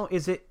don't know,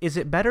 is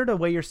it better to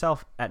weigh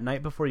yourself at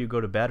night before you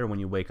go to bed or when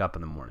you wake up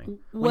in the morning?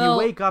 When you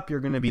wake up,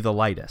 you're going to be the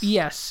lightest.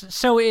 Yes,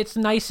 so it's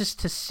nicest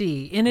to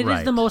see, and it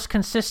is the most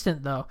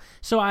consistent though.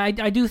 So I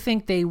do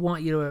think they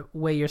want you to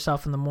weigh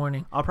yourself in the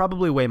morning. I'll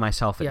probably weigh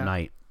myself at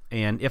night.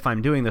 And if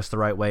I'm doing this the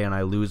right way and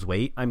I lose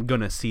weight, I'm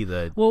going to see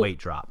the weight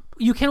drop.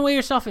 You can weigh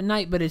yourself at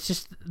night, but it's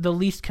just the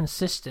least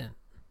consistent,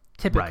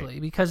 typically.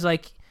 Right. Because,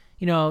 like,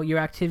 your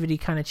activity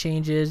kind of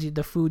changes.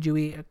 The food you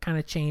eat kind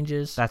of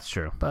changes. That's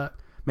true. But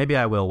maybe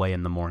I will weigh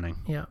in the morning.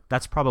 Yeah.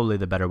 That's probably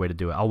the better way to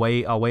do it. I'll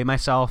weigh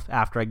myself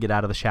after I get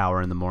out of the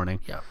shower in the morning.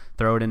 Yeah.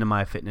 Throw it into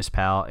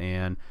MyFitnessPal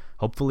and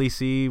hopefully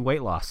see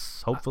weight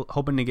loss.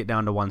 Hoping to get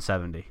down to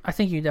 170. I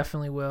think you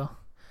definitely will.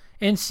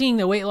 And seeing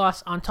the weight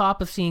loss on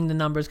top of seeing the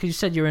numbers, because you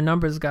said you're a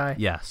numbers guy.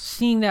 Yes.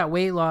 Seeing that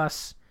weight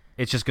loss.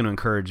 It's just going to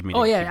encourage me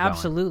to keep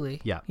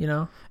absolutely. Going.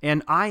 Yeah.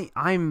 And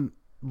I'm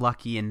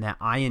lucky in that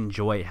I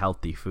enjoy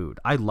healthy food.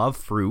 I love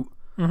fruit.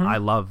 Mm-hmm. I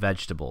love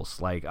vegetables.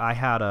 Like I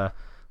had a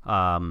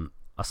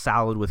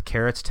salad with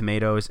carrots,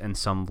 tomatoes, and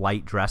some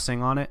light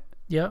dressing on it.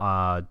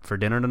 Yeah. For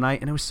dinner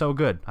tonight, and it was so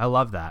good. I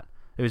love that.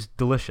 It was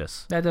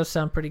delicious. That does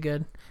sound pretty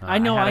good. I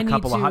know I had a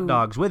couple of hot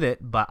dogs with it,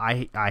 but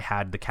I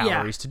had the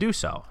calories to do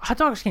so. Hot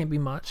dogs can't be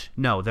much.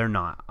 No, they're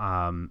not.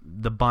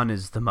 The bun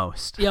is the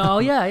most. Yeah,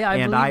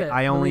 And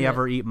I only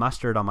ever eat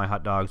mustard on my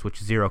hot dogs, which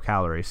is 0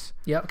 calories.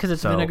 Yeah, because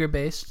it's vinegar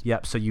based.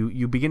 Yep. So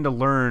you begin to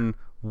learn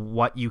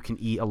what you can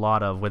eat a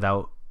lot of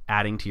without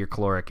adding to your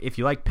caloric. If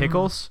you like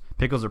pickles,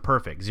 pickles are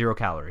perfect. 0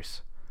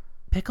 calories.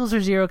 Pickles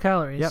are 0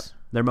 calories. Yep.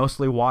 They're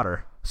mostly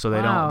water. So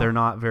they're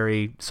not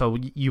very, so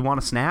you want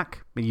a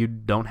snack, and you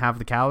don't have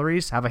the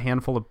calories, have a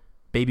handful of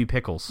baby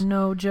pickles.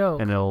 No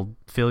joke. And it'll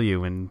fill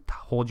you and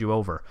hold you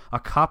over. A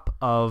cup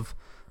of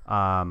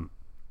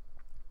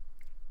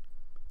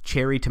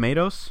cherry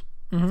tomatoes,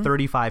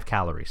 35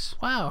 calories.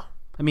 Wow.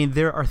 I mean,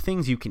 there are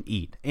things you can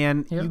eat.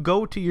 And you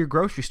go to your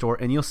grocery store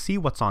and you'll see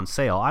what's on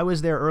sale. I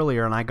was there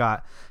earlier and I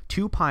got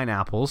 2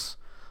 pineapples,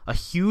 a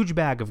huge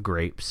bag of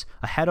grapes,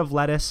 a head of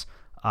lettuce,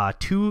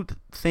 2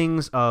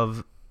 things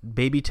of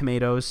baby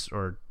tomatoes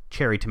or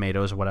cherry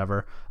tomatoes or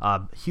whatever,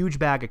 a huge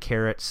bag of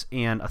carrots,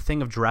 and a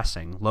thing of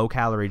dressing,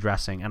 low-calorie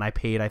dressing, and I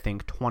paid, I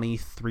think,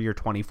 $23 or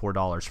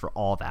 $24 for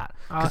all that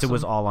because it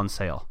was all on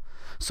sale.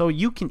 So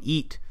you can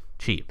eat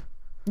cheap.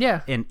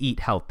 Yeah. And eat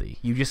healthy.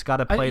 You just got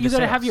to play the You got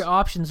to sales. have your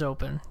options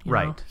open.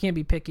 Right. You can't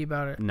be picky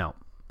about it. No.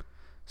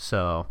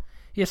 So.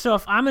 Yeah, so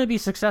if I'm going to be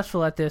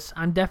successful at this,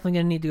 I'm definitely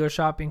going to need to go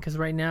shopping because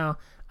right now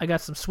I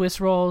got some Swiss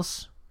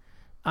rolls,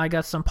 I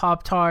got some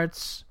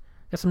Pop-Tarts,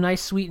 got some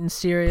nice sweetened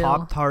cereal.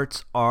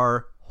 Pop-Tarts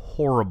are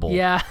horrible.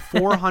 Yeah.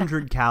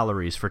 400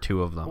 calories for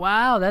 2 of them.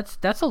 Wow, that's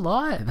a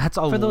lot. That's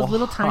a lot. For those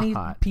little tiny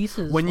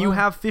pieces. When you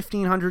have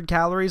 1,500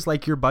 calories,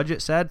 like your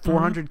budget said,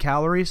 400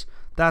 calories,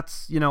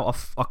 that's,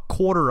 a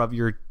quarter of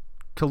your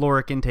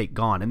caloric intake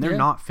gone, and they're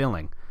not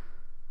filling.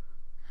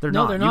 They're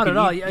not at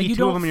all. Eat you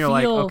 2 of them and you're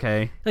like,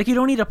 okay. Like you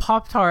don't eat a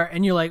Pop-Tart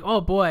and you're like, oh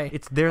boy,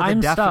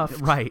 I'm stuffed.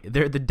 Right.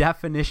 They're the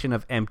definition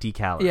of empty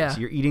calories. Yeah.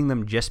 You're eating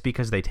them just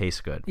because they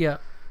taste good. Yeah.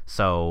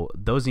 So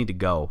those need to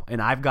go. And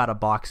I've got a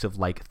box of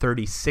like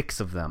 36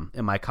 of them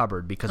in my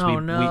cupboard because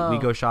we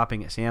go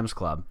shopping at Sam's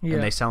Club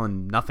and they sell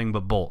in nothing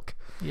but bulk.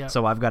 Yeah.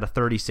 So I've got a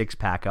 36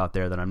 pack out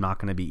there that I'm not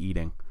going to be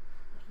eating.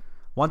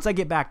 Once I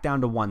get back down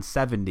to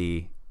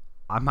 170,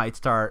 I might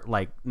start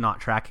like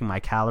not tracking my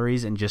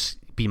calories and just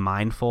be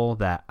mindful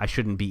that I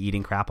shouldn't be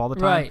eating crap all the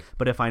time. Right.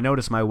 But if I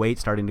notice my weight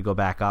starting to go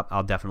back up,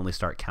 I'll definitely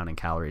start counting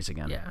calories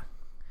again. Yeah.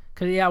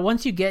 Because,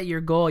 once you get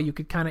your goal, you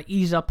could kind of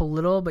ease up a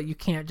little, but you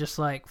can't just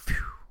like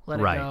let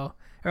it go.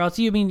 Or else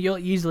you'll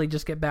easily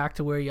just get back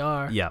to where you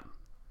are. Yep.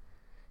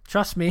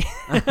 Trust me.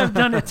 I've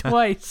done it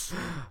twice.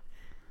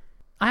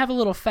 I have a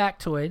little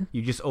factoid.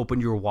 You just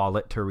opened your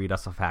wallet to read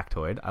us a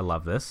factoid. I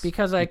love this.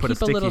 Because I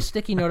keep a little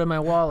sticky note in my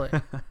wallet.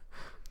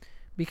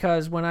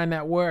 because when I'm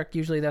at work,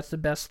 usually that's the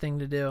best thing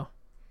to do.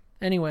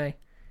 Anyway,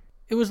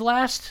 it was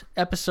last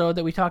episode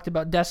that we talked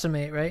about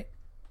Decimate, right?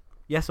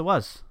 Yes, it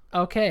was.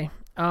 Okay.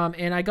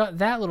 And I got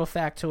that little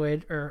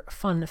factoid, or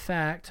fun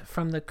fact,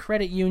 from the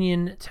credit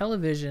union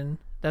television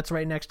that's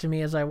right next to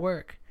me as I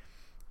work.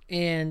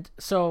 And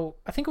so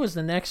I think it was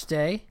the next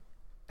day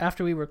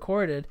after we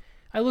recorded,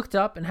 I looked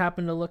up and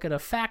happened to look at a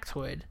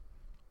factoid.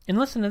 And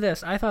listen to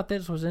this. I thought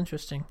this was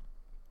interesting.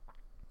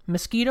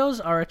 Mosquitoes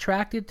are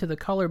attracted to the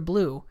color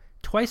blue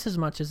twice as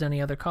much as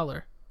any other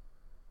color.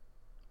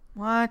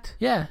 What?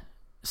 Yeah.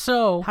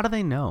 So how do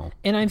they know?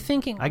 And I'm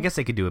thinking, I guess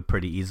they could do a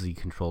pretty easily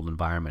controlled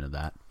environment of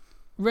that.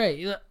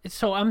 Right.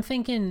 So I'm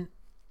thinking,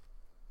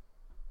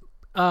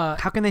 how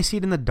can they see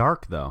it in the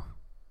dark though?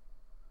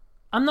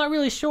 I'm not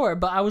really sure,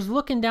 but I was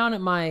looking down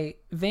at my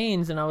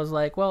veins and I was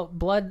like, well,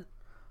 blood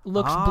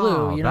looks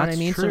blue, you know what I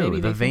mean? True. So maybe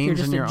they think you're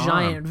just a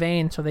giant arm.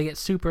 vein, so they get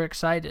super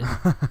excited.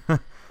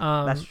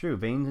 That's true.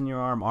 Veins in your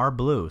arm are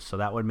blue, so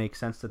that would make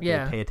sense that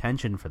they pay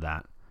attention for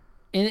that.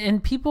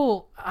 And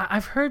people,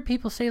 I've heard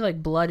people say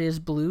like blood is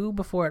blue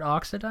before it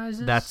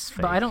oxidizes. That's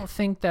fake. But I don't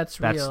think that's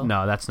real.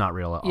 No, that's not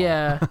real at all.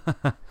 Yeah.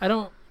 I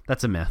don't.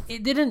 That's a myth.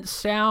 It didn't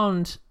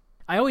sound.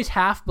 I always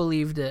half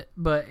believed it,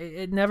 but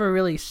it never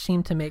really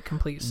seemed to make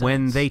complete sense.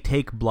 When they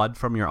take blood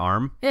from your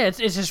arm, yeah, it's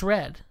just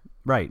red.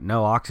 Right,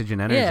 no oxygen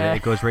enters it.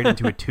 It goes right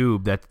into a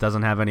tube that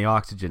doesn't have any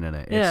oxygen in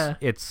it.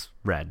 It's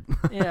red.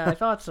 Yeah, I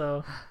thought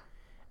so.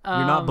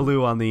 You're not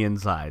blue on the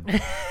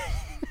inside.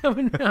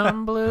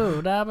 I'm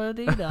blue.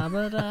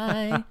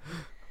 Da-ba-dee-da-ba-die.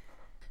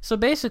 So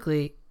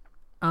basically,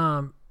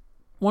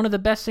 one of the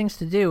best things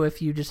to do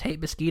if you just hate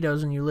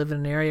mosquitoes and you live in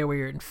an area where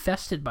you're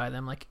infested by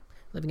them, like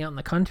living out in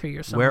the country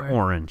or somewhere. Wear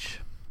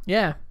orange.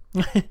 Yeah.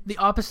 The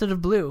opposite of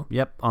blue.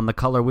 Yep, on the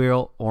color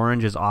wheel,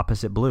 orange is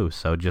opposite blue,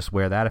 so just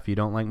wear that if you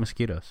don't like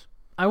mosquitoes.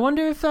 I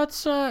wonder if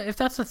that's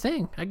a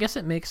thing. I guess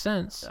it makes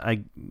sense.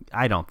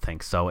 I don't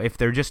think so. If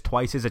they're just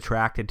twice as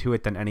attracted to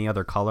it than any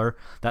other color,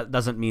 that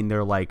doesn't mean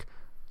they're like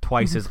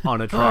twice as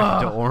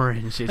unattracted to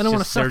orange. It's I don't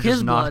want to suck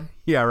his blood.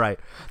 Yeah, right.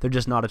 They're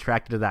just not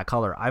attracted to that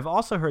color. I've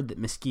also heard that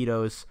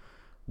mosquitoes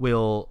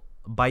will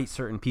bite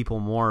certain people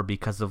more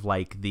because of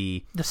like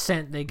the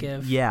scent they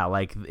give. Yeah,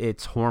 like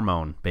it's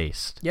hormone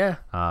based. Yeah.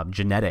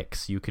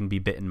 Genetics. You can be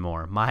bitten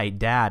more. My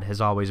dad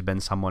has always been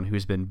someone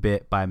who's been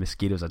bit by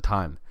mosquitoes a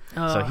ton.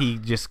 So he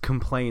just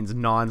complains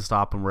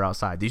nonstop when we're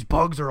outside. These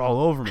bugs are all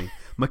over me.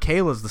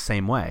 Michaela's the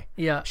same way.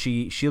 Yeah.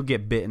 She'll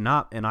get bitten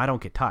up and I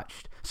don't get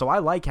touched. So I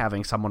like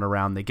having someone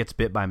around that gets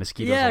bit by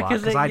mosquitoes a lot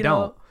because I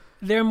don't.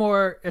 They're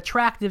more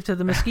attractive to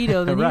the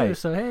mosquito than right. you.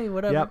 So hey,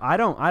 whatever. Yep. I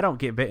don't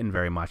get bitten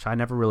very much. I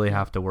never really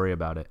have to worry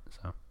about it.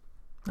 So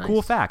nice.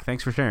 Cool fact.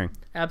 Thanks for sharing.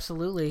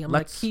 Absolutely. I'm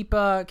like keep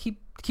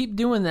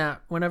doing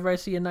that. Whenever I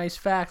see a nice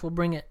fact, we'll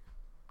bring it.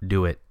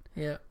 Do it.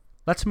 Yeah.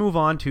 Let's move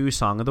on to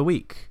Song of the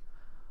Week.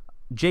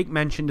 Jake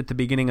mentioned at the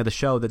beginning of the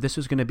show that this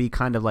was going to be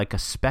kind of like a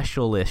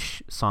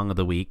special-ish Song of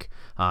the Week,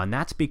 and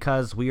that's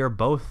because we have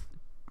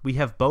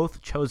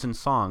both chosen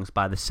songs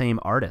by the same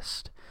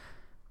artist.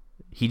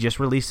 He just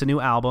released a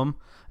new album,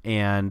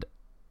 and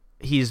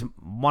he's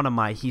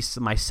my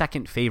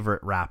second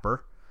favorite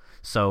rapper,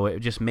 so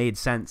it just made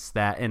sense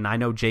that, and I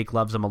know Jake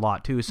loves him a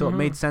lot too, so it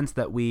made sense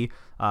that we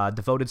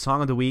devoted Song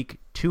of the Week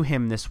to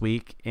him this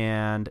week,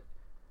 and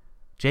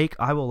Jake,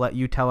 I will let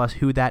you tell us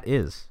who that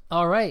is.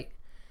 All right.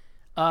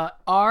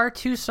 Our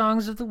two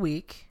songs of the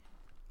week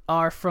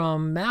are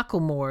from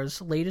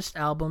Macklemore's latest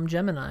album,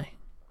 Gemini.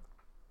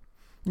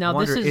 Now,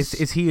 this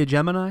is he a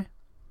Gemini?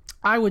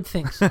 I would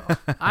think so.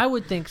 I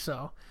would think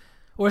so.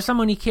 Or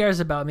someone he cares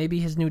about, maybe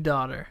his new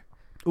daughter.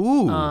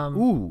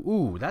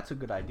 Ooh, that's a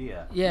good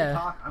idea.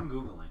 Yeah. I'm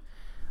Googling.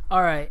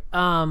 All right.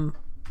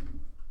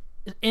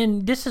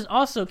 And this is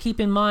also,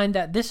 keep in mind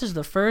that this is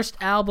the first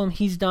album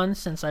he's done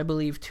since, I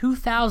believe,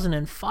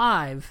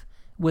 2005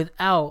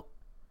 without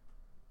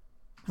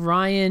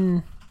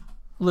Ryan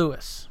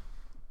Lewis.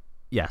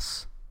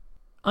 Yes.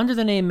 Under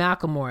the name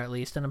Macklemore, at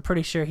least, and I'm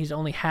pretty sure he's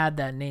only had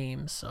that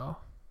name, so.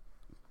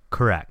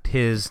 Correct.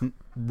 His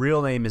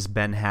real name is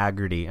Ben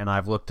Haggerty, and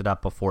I've looked it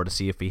up before to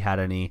see if he had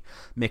any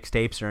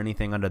mixtapes or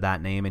anything under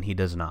that name, and he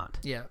does not.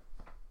 Yeah.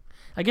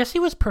 I guess he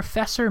was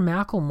Professor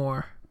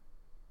Macklemore.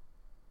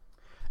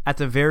 At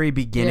the very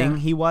beginning,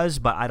 he was,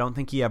 but I don't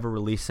think he ever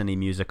released any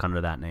music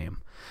under that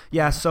name.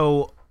 Yeah,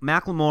 so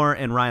Macklemore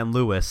and Ryan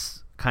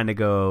Lewis kind of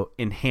go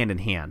in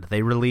hand.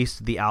 They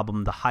released the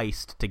album The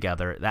Heist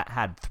together. That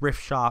had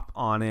Thrift Shop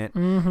on it.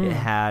 Mm-hmm. It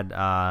had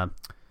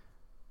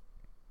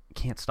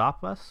Can't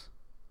Stop Us?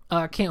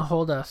 Can't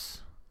Hold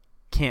Us.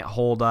 Can't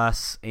Hold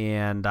Us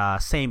and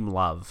Same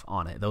Love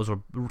on it. Those were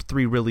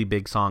three really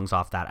big songs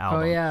off that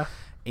album. Oh, yeah.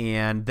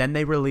 And then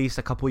they released,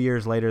 a couple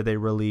years later, they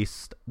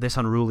released This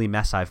Unruly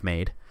Mess I've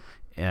Made.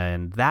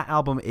 And that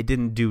album, it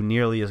didn't do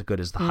nearly as good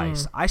as The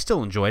Heist. I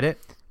still enjoyed it.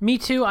 Me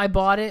too. I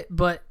bought it,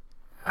 but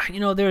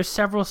there's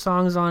several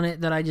songs on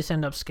it that I just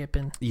end up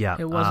skipping. Yeah.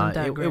 It wasn't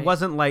that great. It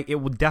wasn't like,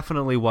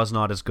 definitely was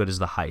not as good as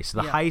The Heist.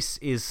 The Heist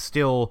is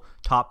still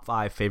top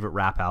 5 favorite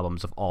rap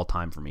albums of all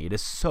time for me. It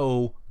is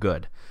so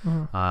good.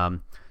 Mm-hmm.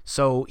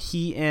 So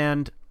he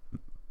and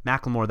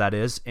Macklemore that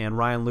is, and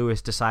Ryan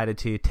Lewis decided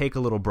to take a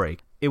little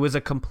break. It was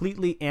a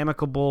completely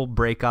amicable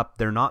breakup.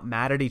 They're not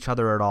mad at each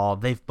other at all.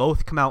 They've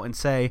both come out and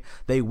say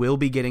they will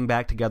be getting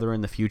back together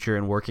in the future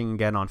and working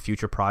again on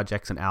future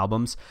projects and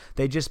albums.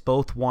 They just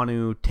both want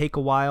to take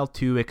a while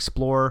to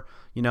explore,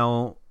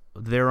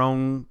 their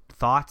own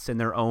thoughts and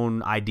their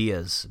own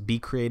ideas, be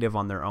creative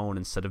on their own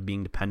instead of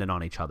being dependent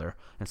on each other,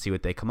 and see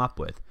what they come up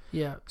with.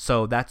 Yeah.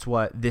 So that's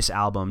what this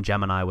album,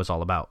 Gemini, was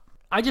all about.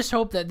 I just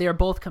hope that they're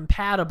both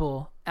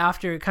compatible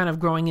after kind of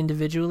growing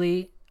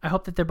individually. I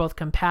hope that they're both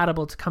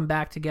compatible to come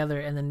back together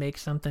and then make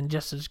something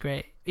just as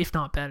great, if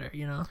not better,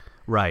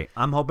 Right.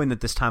 I'm hoping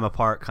that this time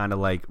apart kind of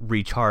like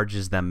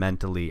recharges them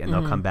mentally, and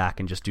they'll come back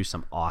and just do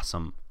some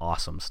awesome,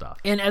 awesome stuff.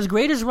 And as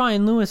great as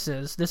Ryan Lewis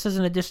is, this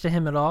isn't a diss to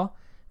him at all,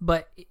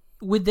 but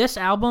with this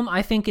album,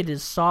 I think it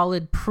is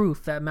solid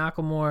proof that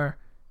Macklemore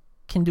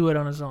can do it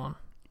on his own.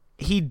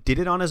 He did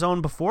it on his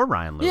own before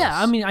Ryan Lewis.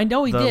 Yeah, I mean, I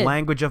know he did. The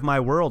Language of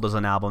My World is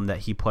an album that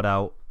he put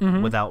out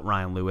without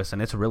Ryan Lewis,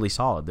 and it's really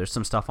solid. There's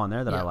some stuff on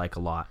there that I like a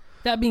lot.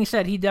 That being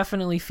said, he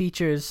definitely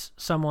features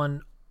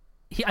someone.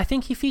 I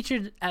think he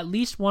featured at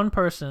least one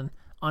person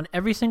on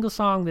every single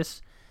song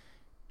this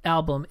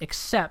album,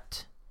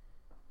 except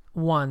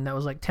one that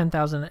was like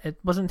 10,000. It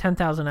wasn't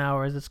 10,000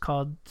 hours. It's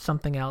called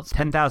something else.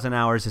 10,000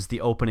 hours is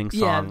the opening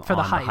song for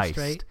the on heist,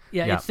 right?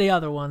 Yeah, it's the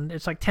other one.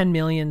 It's like 10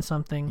 million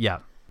something. Yeah.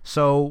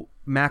 So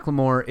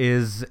Macklemore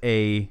is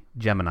a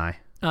Gemini.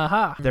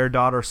 Aha. Their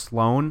daughter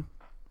Sloane,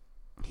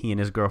 he and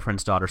his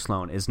girlfriend's daughter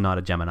Sloane, is not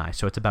a Gemini,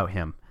 so it's about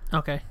him.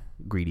 Okay.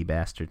 Greedy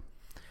bastard.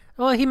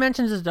 Well, he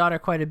mentions his daughter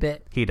quite a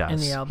bit. He does. In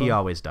the album. He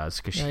always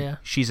does, because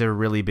she's a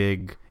really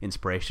big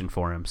inspiration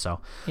for him. So,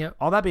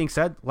 all that being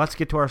said, let's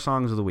get to our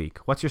songs of the week.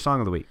 What's your song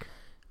of the week?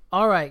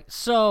 All right.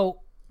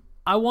 So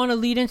I want to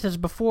lead into this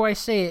before I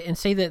say it and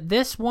say that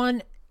this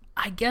one,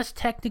 I guess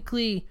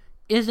technically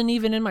isn't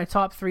even in my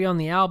top 3 on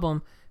the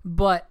album,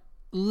 but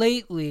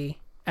lately,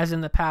 as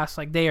in the past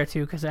like day or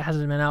two, because it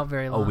hasn't been out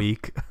very long. A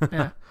week.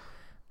 Yeah.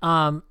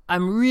 I'm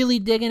really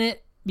digging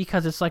it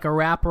because it's like a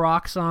rap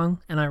rock song,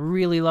 and I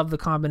really love the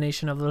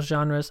combination of those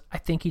genres. I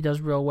think he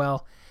does real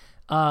well.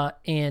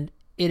 And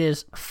it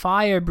is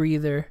Fire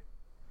Breather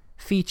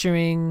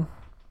featuring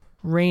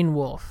Rain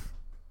Wolf.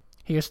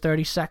 Here's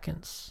 30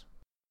 seconds.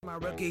 My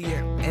rookie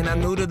year, and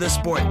I'm new to the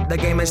sport. The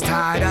game is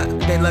tied up,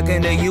 they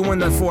looking at you in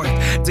the fourth.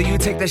 Do you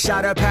take the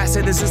shot or pass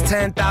it? This is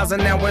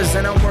 10,000 hours,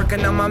 and I'm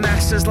working on my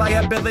master's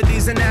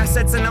liabilities and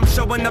assets. And I'm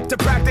showing up to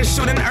practice,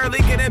 shooting early,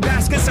 getting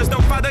baskets. There's no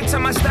father to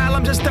my style,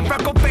 I'm just a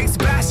freckle-faced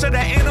bastard.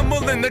 An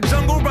animal in the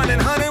jungle, running,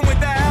 hunting with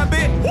the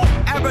habit.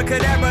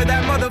 Abracadabra,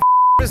 that motherfucker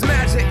is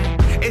magic.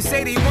 It's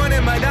 81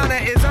 and Madonna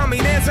is on me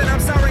dancing. I'm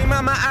sorry,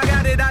 mama, I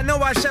got it. I know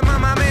I should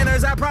mind my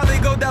manners. I'd probably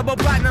go double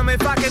platinum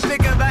if I could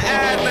think of an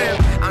ad-lib.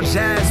 I'm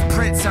Jazz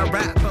Prince, I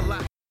rap a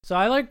lot. So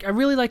I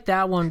really like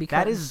that one because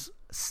that is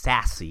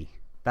sassy.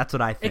 That's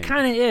what I think. It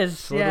kind of is.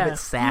 It's a little bit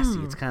sassy.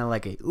 It's kind of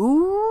like a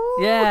ooh.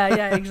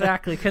 Yeah,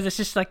 exactly. Because it's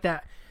just like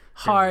that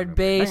hard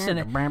bass, and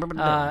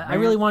I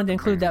really wanted to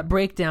include that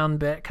breakdown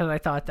bit because I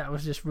thought that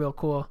was just real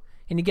cool.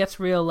 And he gets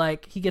real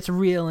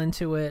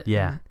into it.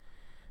 Yeah.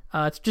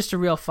 It's just a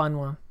real fun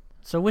one.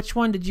 So which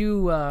one did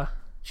you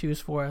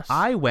choose for us?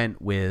 I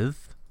went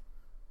with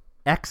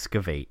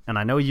Excavate, and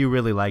I know you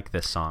really like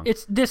this song.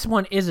 This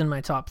one is in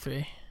my top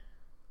 3.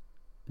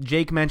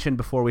 Jake mentioned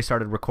before we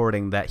started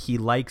recording that he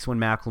likes when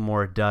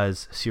Macklemore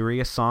does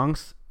serious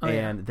songs,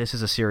 this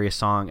is a serious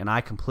song, and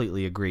I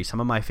completely agree. Some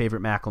of my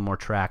favorite Macklemore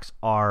tracks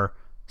are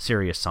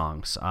serious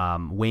songs.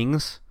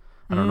 Wings,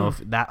 I don't know if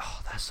that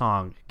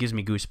song gives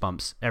me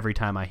goosebumps every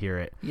time I hear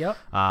it. Yep.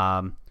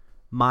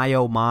 My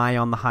Oh My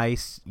on the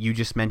Heist. You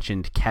just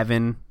mentioned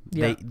Kevin.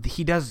 Yeah.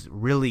 He does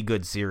really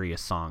good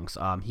serious songs.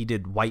 He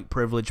did White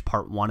Privilege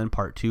Part 1 and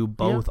Part 2,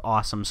 both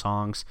awesome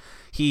songs.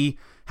 He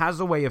has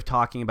a way of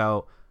talking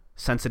about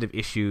sensitive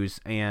issues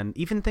and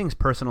even things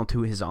personal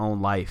to his own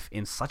life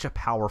in such a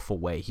powerful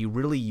way. He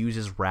really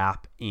uses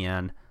rap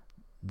and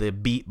the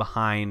beat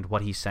behind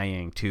what he's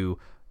saying to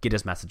get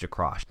his message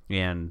across.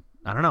 And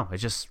I don't know,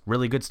 it's just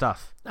really good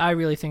stuff. I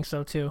really think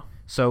so too.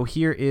 So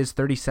here is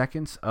 30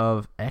 seconds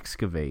of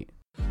Excavate.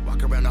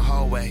 Walk around the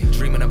hallway,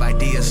 dreaming of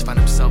ideas, find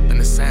himself in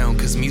the sound,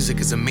 cause music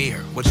is a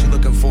mirror. What you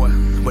looking for?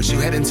 What you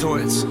heading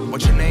towards?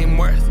 What's your name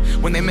worth?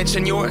 When they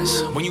mention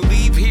yours, when you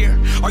leave here,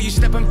 are you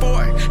stepping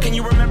forward? Can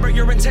you remember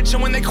your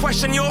intention when they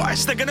question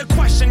yours? They're gonna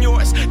question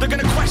yours, they're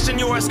gonna question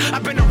yours.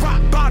 I've been to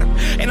rock bottom,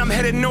 and I'm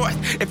headed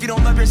north. If you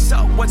don't love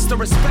yourself, what's the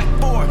respect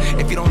for?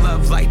 If you don't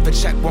love life, a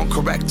check won't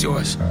correct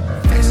yours.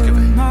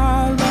 Excavate.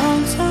 My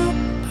lungs up,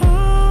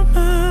 pour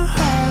my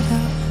heart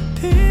out,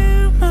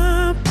 peel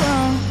my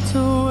bones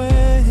away.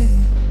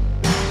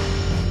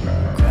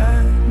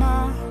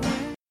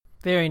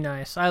 Very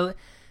nice.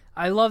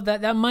 I love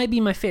that. That might be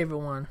my favorite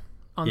one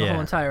on the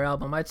whole entire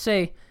album. I'd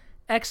say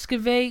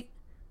Excavate,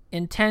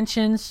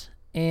 Intentions,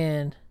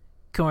 and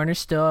Corner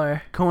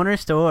Store.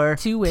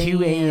 2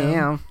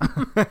 a.m.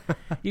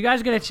 You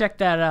guys gotta check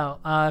that out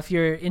if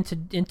you're into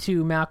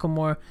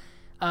Macklemore.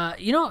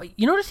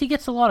 You notice he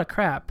gets a lot of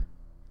crap.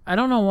 I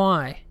don't know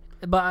why,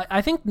 but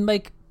I think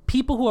like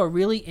people who are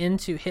really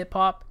into hip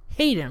hop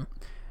hate him.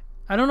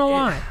 I don't know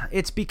why.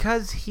 It's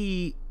because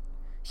he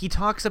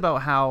talks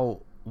about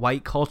how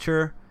white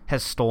culture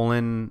has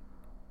stolen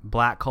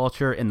black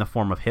culture in the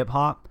form of hip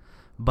hop,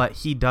 but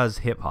he does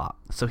hip hop,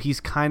 so he's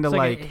kind of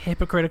like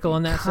hypocritical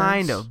in that sense.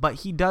 Kind of, but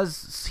he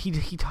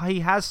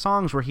has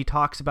songs where he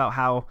talks about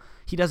how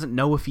he doesn't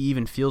know if he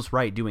even feels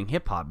right doing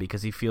hip hop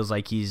because he feels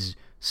like he's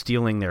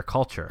stealing their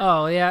culture.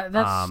 Oh yeah,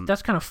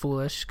 that's kind of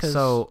foolish.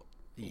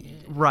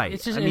 Right.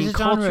 It's just, it's a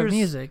genre of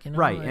music, you know?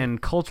 Right, like,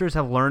 and cultures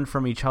have learned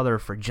from each other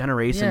for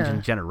generations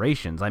and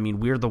generations. I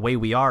mean, we're the way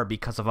we are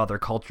because of other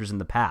cultures in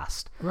the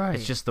past. Right.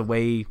 It's just the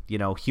way,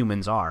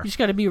 humans are. You just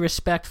got to be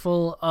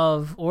respectful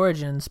of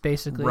origins,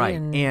 basically. Right,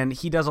 and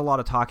he does a lot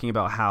of talking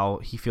about how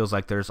he feels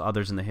like there's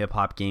others in the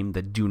hip-hop game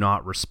that do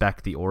not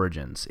respect the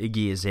origins.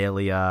 Iggy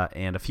Azalea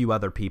and a few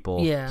other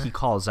people he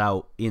calls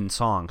out in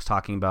songs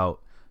talking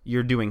about,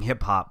 you're doing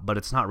hip-hop, but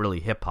it's not really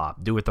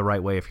hip-hop. Do it the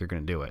right way if you're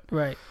going to do it.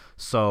 Right.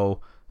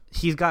 So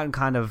he's gotten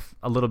kind of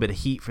a little bit of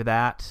heat for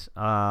that,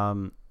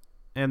 and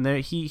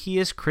he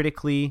is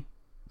critically.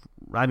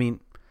 I mean,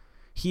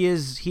 he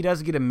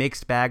does get a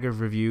mixed bag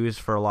of reviews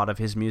for a lot of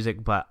his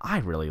music, but I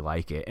really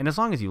like it, and as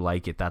long as you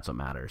like it, that's what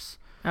matters.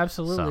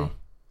 Absolutely.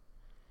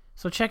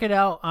 So check it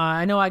out.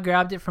 I know I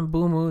grabbed it from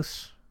Boo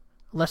Moose,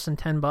 less than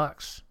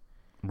 $10.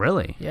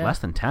 Really? Yeah. Less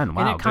than 10.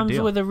 Wow. And it comes good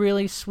deal. with a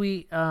really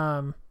sweet,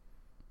 kind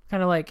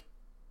of like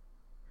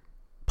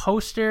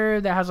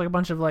poster that has like a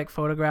bunch of like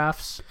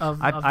photographs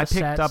of I the picked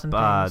sets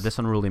up This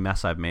Unruly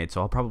Mess I've Made,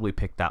 so I'll probably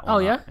pick that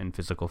one up in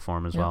physical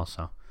form as well.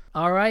 So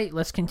all right,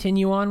 let's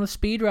continue on with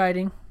speed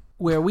writing,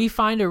 where we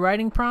find a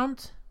writing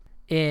prompt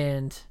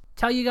and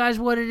tell you guys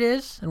what it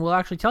is, and we'll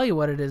actually tell you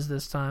what it is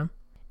this time,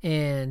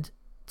 and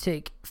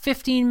take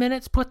 15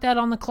 minutes, put that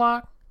on the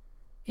clock,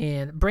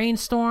 and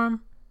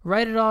brainstorm,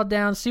 write it all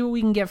down, see what we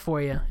can get for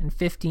you in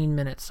 15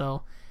 minutes.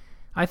 So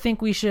I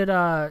think we should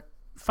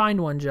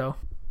find one, Joe.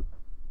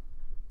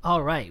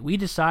 All right, we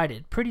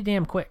decided pretty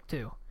damn quick,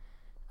 too.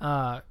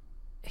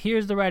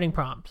 Here's the writing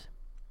prompt.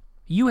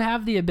 You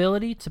have the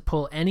ability to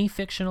pull any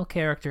fictional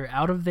character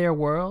out of their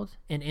world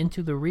and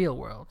into the real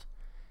world.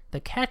 The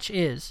catch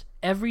is,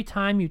 every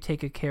time you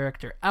take a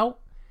character out,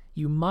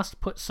 you must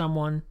put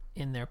someone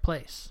in their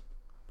place.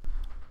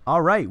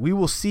 All right, we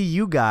will see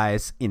you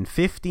guys in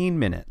 15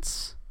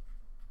 minutes.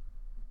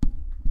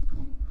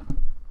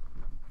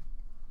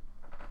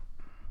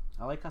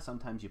 I like how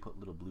sometimes you put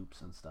little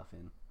bloops and stuff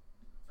in.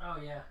 Oh,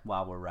 yeah.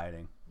 While we're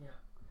writing. Yeah.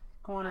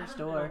 Corner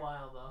store, been a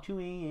while, though. 2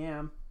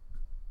 a.m.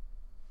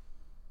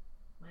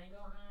 Mango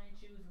high,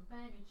 choose a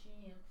bag of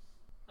chips.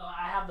 Oh,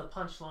 I have the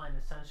punchline,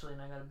 essentially,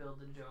 and I gotta build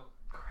the joke.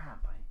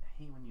 Crap, I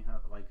hate when you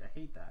have, I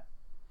hate that.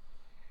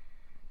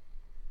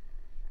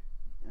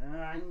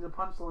 I need a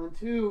punchline,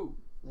 too.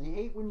 I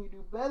hate when you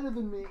do better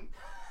than me.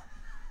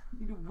 You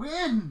need to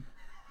win.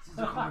 This is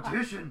a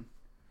competition.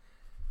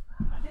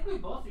 I think we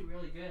both do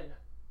really good.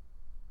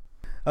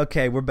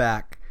 Okay, we're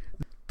back.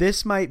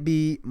 This might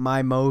be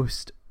my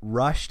most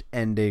rushed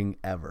ending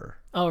ever.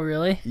 Oh,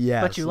 really?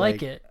 Yes. But you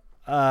like it?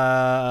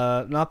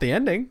 Not the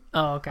ending.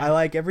 Oh, okay. I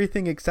like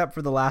everything except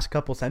for the last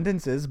couple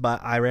sentences,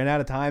 but I ran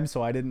out of time,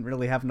 so I didn't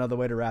really have another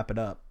way to wrap it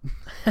up.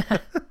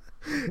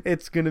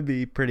 It's going to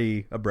be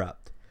pretty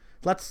abrupt.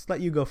 Let's let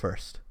you go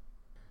first.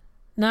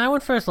 No, I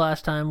went first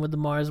last time with the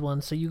Mars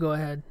one, so you go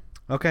ahead.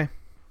 Okay.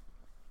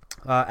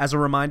 As a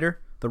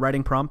reminder, the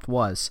writing prompt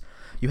was,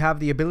 you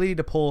have the ability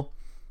to pull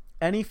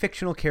any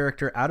fictional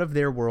character out of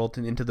their world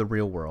and into the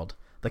real world.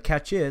 The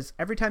catch is,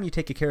 every time you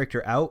take a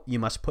character out, you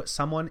must put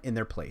someone in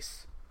their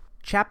place.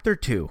 Chapter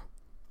 2.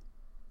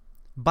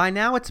 By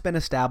now it's been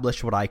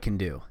established what I can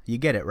do. You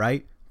get it,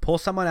 right? Pull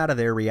someone out of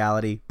their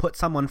reality, put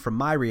someone from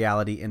my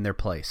reality in their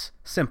place.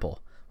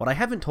 Simple. What I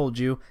haven't told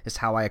you is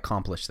how I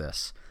accomplish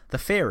this. The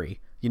fairy,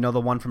 the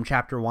one from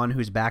Chapter 1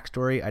 whose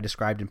backstory I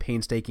described in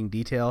painstaking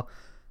detail,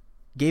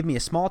 gave me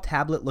a small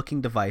tablet-looking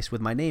device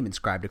with my name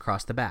inscribed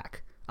across the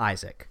back.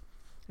 Isaac.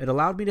 It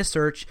allowed me to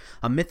search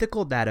a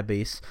mythical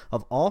database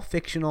of all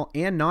fictional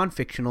and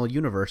non-fictional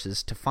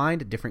universes to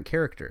find different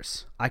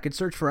characters. I could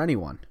search for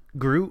anyone.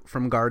 Groot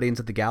from Guardians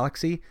of the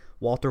Galaxy,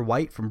 Walter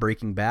White from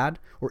Breaking Bad,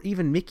 or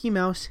even Mickey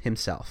Mouse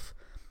himself.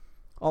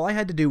 All I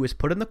had to do was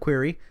put in the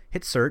query,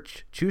 hit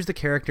search, choose the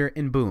character,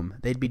 and boom,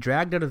 they'd be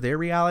dragged out of their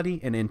reality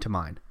and into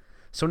mine.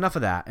 So enough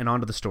of that, and on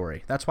to the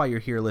story. That's why you're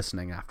here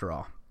listening, after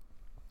all.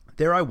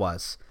 There I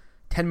was,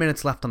 10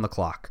 minutes left on the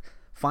clock.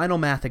 Final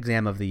math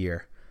exam of the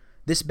year.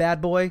 This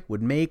bad boy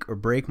would make or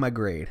break my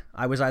grade.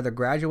 I was either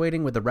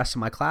graduating with the rest of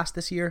my class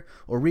this year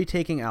or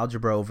retaking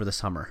algebra over the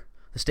summer.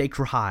 The stakes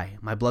were high,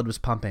 my blood was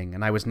pumping,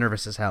 and I was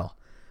nervous as hell.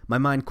 My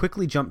mind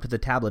quickly jumped to the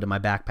tablet in my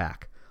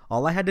backpack.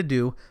 All I had to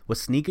do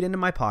was sneak it into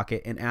my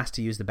pocket and ask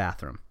to use the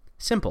bathroom.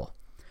 Simple.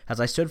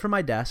 As I stood from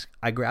my desk,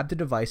 I grabbed the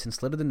device and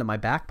slid it into my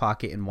back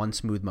pocket in one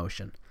smooth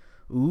motion.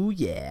 Ooh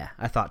yeah,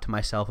 I thought to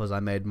myself as I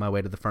made my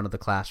way to the front of the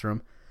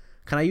classroom.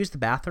 Can I use the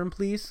bathroom,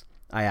 please?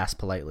 I asked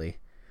politely.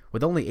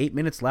 With only 8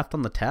 minutes left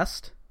on the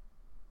test?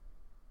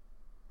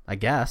 I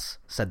guess,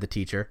 said the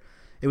teacher.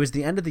 It was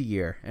the end of the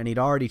year, and he'd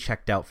already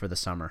checked out for the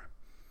summer.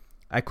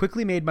 I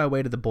quickly made my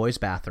way to the boys'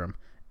 bathroom,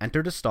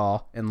 entered a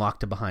stall, and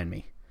locked it behind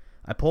me.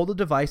 I pulled the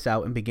device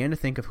out and began to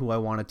think of who I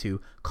wanted to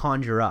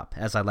conjure up,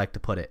 as I like to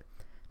put it.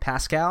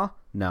 Pascal?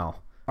 No.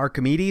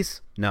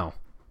 Archimedes? No.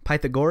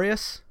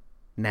 Pythagoras?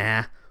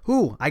 Nah.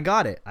 Ooh, I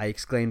got it, I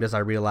exclaimed as I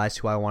realized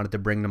who I wanted to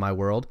bring to my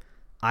world.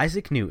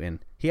 Isaac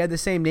Newton. He had the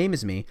same name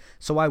as me,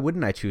 so why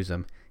wouldn't I choose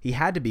him? He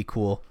had to be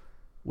cool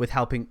with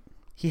helping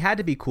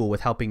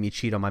me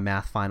cheat on my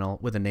math final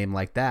with a name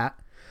like that.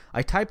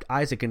 I typed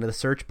Isaac into the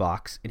search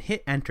box and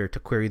hit enter to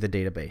query the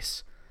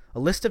database. A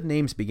list of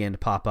names began to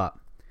pop up.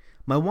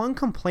 My one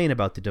complaint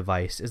about the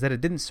device is that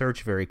it didn't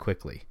search very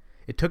quickly.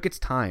 It took its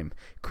time,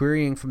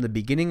 querying from the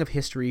beginning of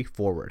history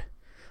forward.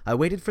 I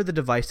waited for the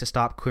device to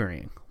stop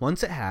querying.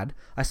 Once it had,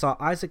 I saw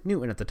Isaac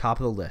Newton at the top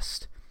of the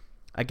list.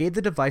 I gave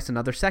the device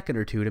another second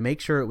or two to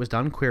make sure it was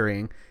done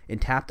querying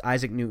and tapped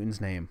Isaac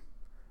Newton's name.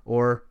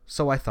 Or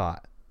so I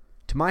thought.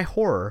 To my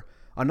horror,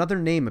 another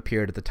name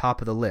appeared at the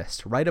top of the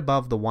list, right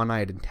above the one I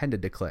had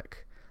intended to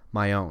click.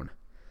 My own.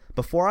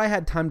 Before I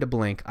had time to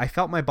blink, I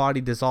felt my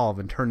body dissolve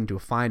and turn into a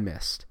fine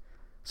mist.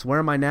 So where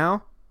am I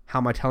now? How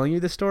am I telling you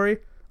this story?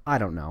 I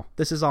don't know.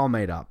 This is all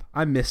made up.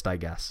 I'm missed, I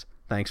guess.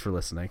 Thanks for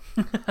listening.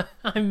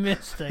 I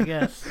missed, I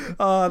guess.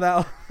 Oh,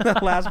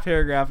 that last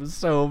paragraph is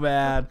so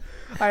bad.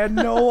 I had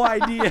no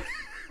idea.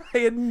 I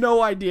had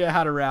no idea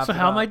how to wrap it up. So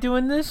how am I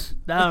doing this?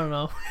 I don't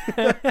know.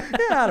 Yeah,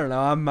 I don't know.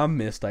 I'm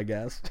missed, I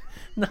guess.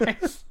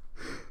 Nice.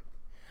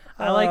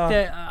 I like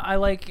that. I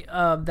like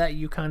that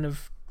you kind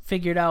of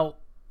figured out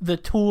the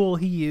tool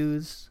he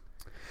used.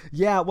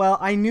 Yeah, well,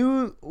 I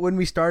knew when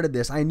we started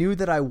this, I knew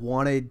that I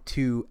wanted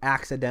to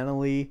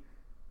accidentally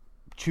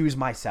choose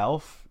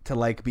myself to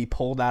like be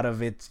pulled out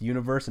of its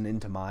universe and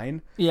into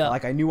mine. Yeah.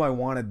 Like I knew I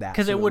wanted that.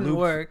 Because it wouldn't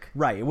work.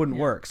 Right, it wouldn't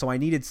work. So I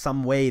needed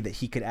some way that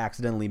he could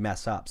accidentally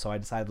mess up. So I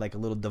decided like a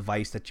little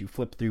device that you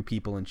flip through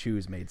people and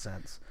choose made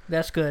sense.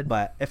 That's good.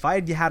 But if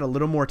I had a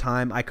little more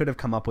time, I could have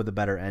come up with a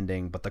better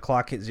ending. But the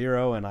clock hit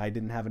 0 and I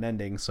didn't have an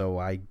ending, so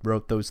I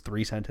wrote those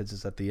 3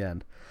 sentences at the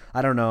end.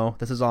 I don't know.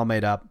 This is all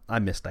made up. I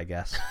missed, I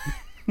guess.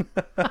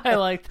 I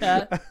like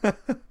that.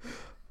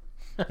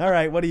 All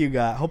right, what do you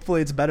got?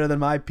 Hopefully it's better than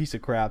my piece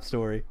of crap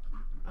story.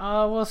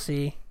 We'll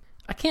see.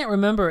 I can't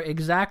remember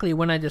exactly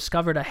when I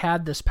discovered I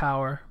had this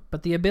power,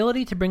 but the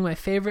ability to bring my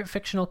favorite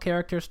fictional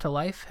characters to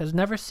life has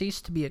never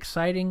ceased to be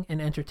exciting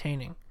and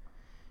entertaining.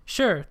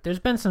 Sure, there's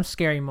been some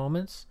scary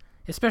moments,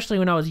 especially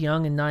when I was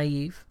young and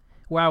naive,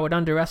 where I would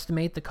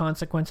underestimate the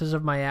consequences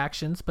of my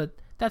actions, but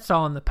that's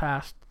all in the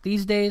past.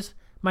 These days,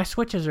 my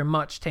switches are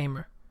much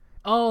tamer.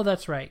 Oh,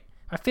 that's right.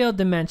 I failed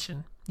to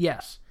mention.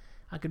 Yes,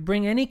 I could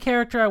bring any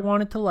character I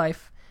wanted to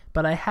life,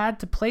 but I had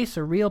to place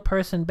a real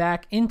person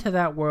back into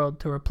that world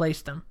to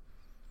replace them.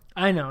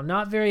 I know,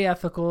 not very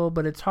ethical,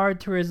 but it's hard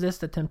to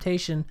resist the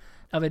temptation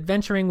of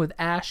adventuring with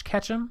Ash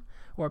Ketchum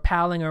or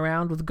palling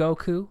around with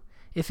Goku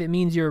if it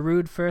means your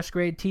rude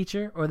first-grade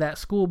teacher or that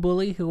school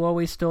bully who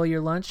always stole your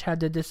lunch had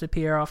to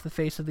disappear off the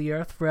face of the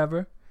earth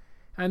forever.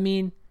 I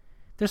mean,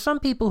 there's some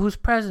people whose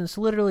presence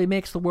literally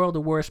makes the world a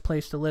worse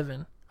place to live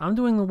in. I'm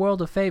doing the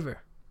world a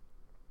favor.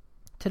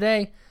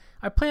 Today,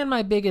 I plan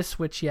my biggest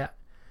switch yet.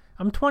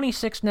 I'm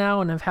 26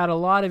 now and have had a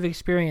lot of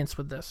experience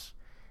with this.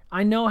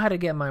 I know how to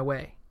get my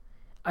way.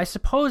 I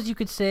suppose you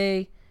could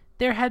say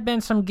there had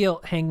been some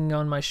guilt hanging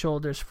on my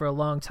shoulders for a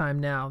long time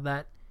now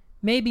that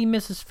maybe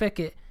Mrs.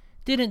 Fickett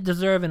didn't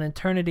deserve an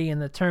eternity in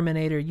the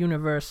Terminator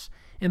universe,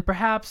 and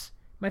perhaps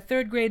my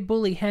third-grade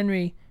bully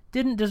Henry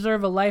didn't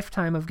deserve a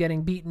lifetime of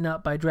getting beaten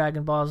up by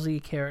Dragon Ball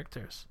Z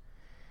characters.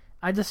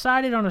 I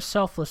decided on a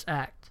selfless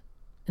act.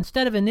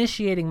 Instead of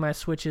initiating my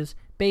switches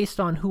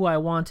based on who I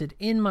wanted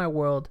in my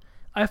world,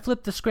 I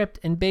flipped the script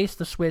and based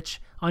the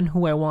switch on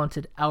who I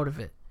wanted out of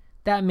it.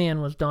 That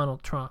man was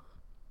Donald Trump.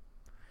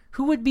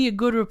 Who would be a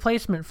good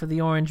replacement for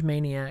the Orange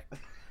Maniac?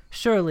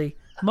 Surely,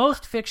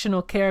 most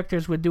fictional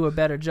characters would do a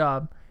better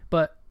job,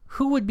 but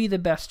who would be the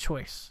best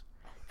choice?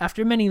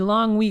 After many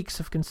long weeks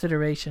of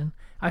consideration,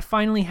 I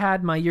finally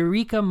had my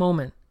eureka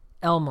moment,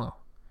 Elmo.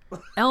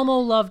 Elmo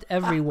loved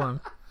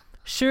everyone.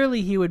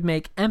 Surely he would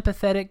make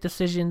empathetic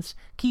decisions,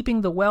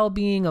 keeping the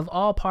well-being of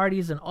all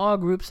parties and all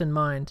groups in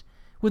mind.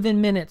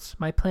 Within minutes,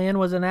 my plan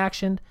was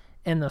enactioned,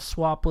 and the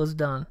swap was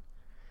done.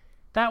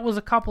 That was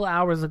a couple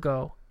hours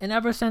ago, and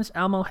ever since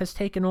Elmo has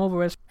taken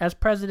over as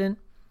president,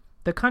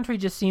 the country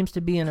just seems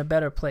to be in a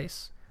better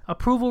place.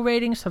 Approval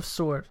ratings have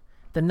soared,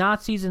 the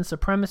Nazis and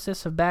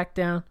supremacists have backed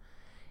down,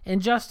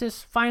 and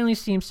justice finally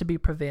seems to be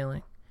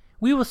prevailing.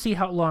 We will see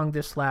how long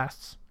this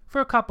lasts,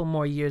 for a couple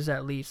more years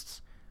at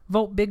least.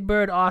 Vote Big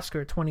Bird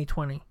Oscar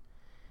 2020.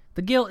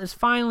 The guilt is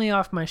finally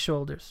off my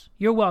shoulders.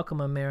 You're welcome,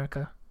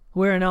 America.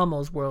 We're in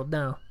Elmo's world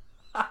now.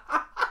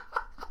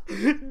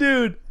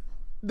 Dude,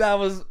 that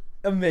was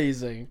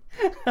amazing.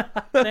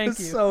 Thank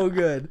you. So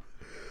good.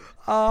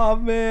 Oh,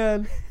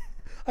 man.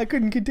 I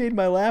couldn't contain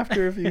my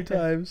laughter a few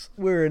times.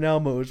 We're in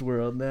Elmo's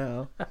world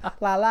now.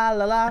 La la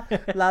la la,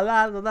 la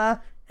la la la,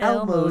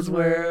 Elmo's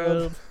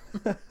world.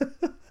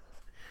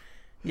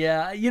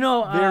 Yeah,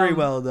 Very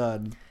well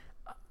done.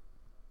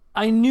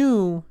 I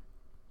knew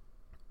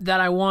that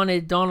I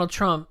wanted Donald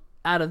Trump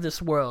out of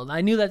this world.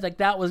 I knew that like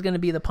that was going to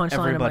be the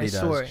punchline of my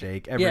story. Everybody does,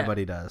 Jake.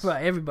 Everybody does.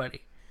 Right,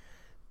 everybody.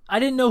 I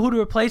didn't know who to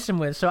replace him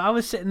with, so I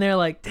was sitting there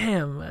like,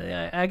 damn,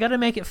 I got to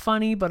make it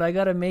funny, but I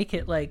got to make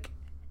it like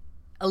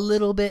a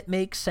little bit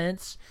make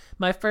sense.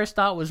 My first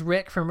thought was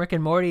Rick from Rick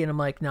and Morty, and I'm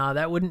like, nah,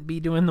 that wouldn't be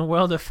doing the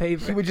world a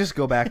favor. He would just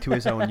go back to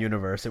his own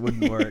universe. It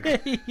wouldn't work.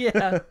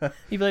 Yeah.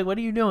 He'd be like, what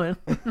are you doing?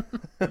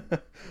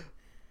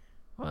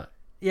 What?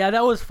 Yeah,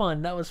 that was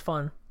fun. That was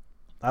fun.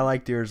 I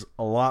liked yours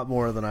a lot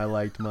more than I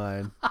liked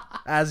mine,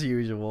 as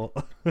usual.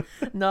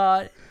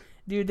 No,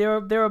 dude, they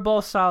were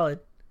both solid.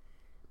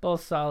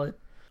 Both solid.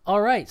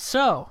 All right,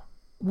 so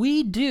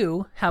we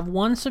do have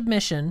one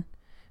submission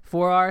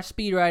for our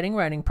speed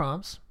writing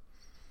prompts.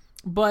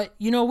 But,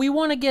 you know, we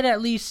want to get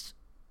at least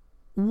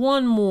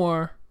one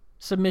more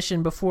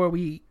submission before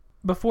we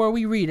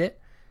read it.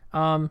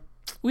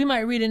 We might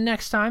read it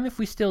next time if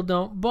we still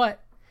don't.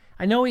 But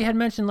I know we had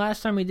mentioned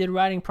last time we did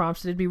writing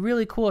prompts that it'd be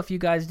really cool if you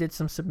guys did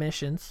some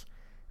submissions.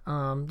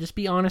 Just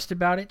be honest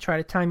about it. Try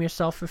to time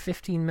yourself for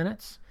 15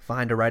 minutes.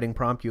 Find a writing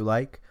prompt you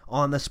like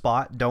on the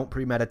spot. Don't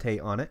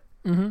premeditate on it.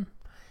 Mm-hmm.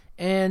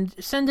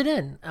 And send it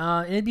in.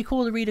 And it'd be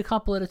cool to read a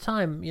couple at a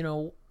time, you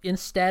know,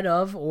 instead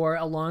of or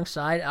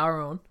alongside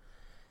our own.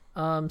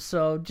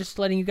 So just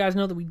letting you guys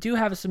know that we do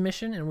have a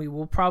submission, and we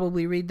will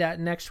probably read that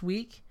next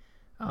week.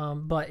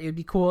 But it would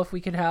be cool if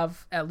we could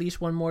have at least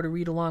one more to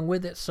read along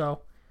with it.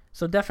 So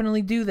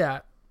definitely do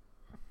that.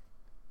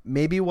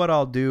 Maybe what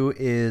I'll do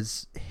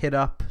is hit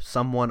up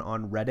someone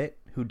on Reddit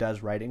who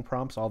does writing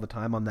prompts all the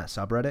time on that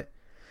subreddit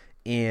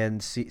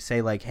and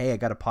say like, hey, I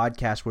got a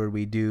podcast where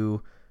we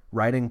do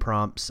writing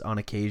prompts on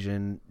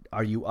occasion.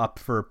 Are you up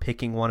for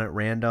picking one at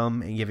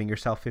random and giving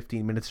yourself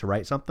 15 minutes to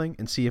write something,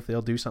 and see if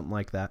they'll do something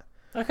like that?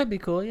 That could be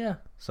cool, yeah.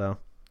 So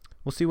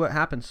we'll see what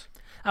happens.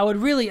 I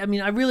really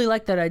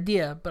like that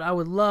idea, but I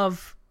would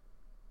love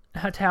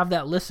to have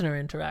that listener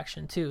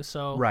interaction too.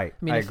 So, right,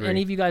 I mean, if agree.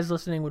 Any of you guys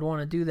listening would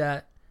want to do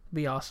that, it'd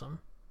be awesome.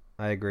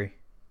 I agree.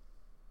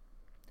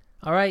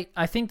 All right,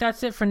 I think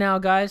that's it for now,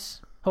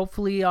 guys.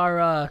 Hopefully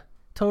our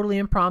totally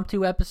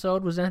impromptu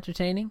episode was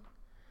entertaining.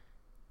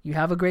 You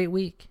have a great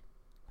week.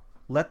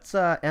 Let's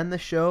end the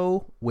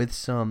show with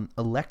some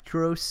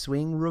electro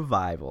swing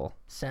revival.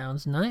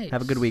 Sounds nice.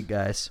 Have a good week,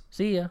 guys.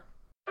 See ya.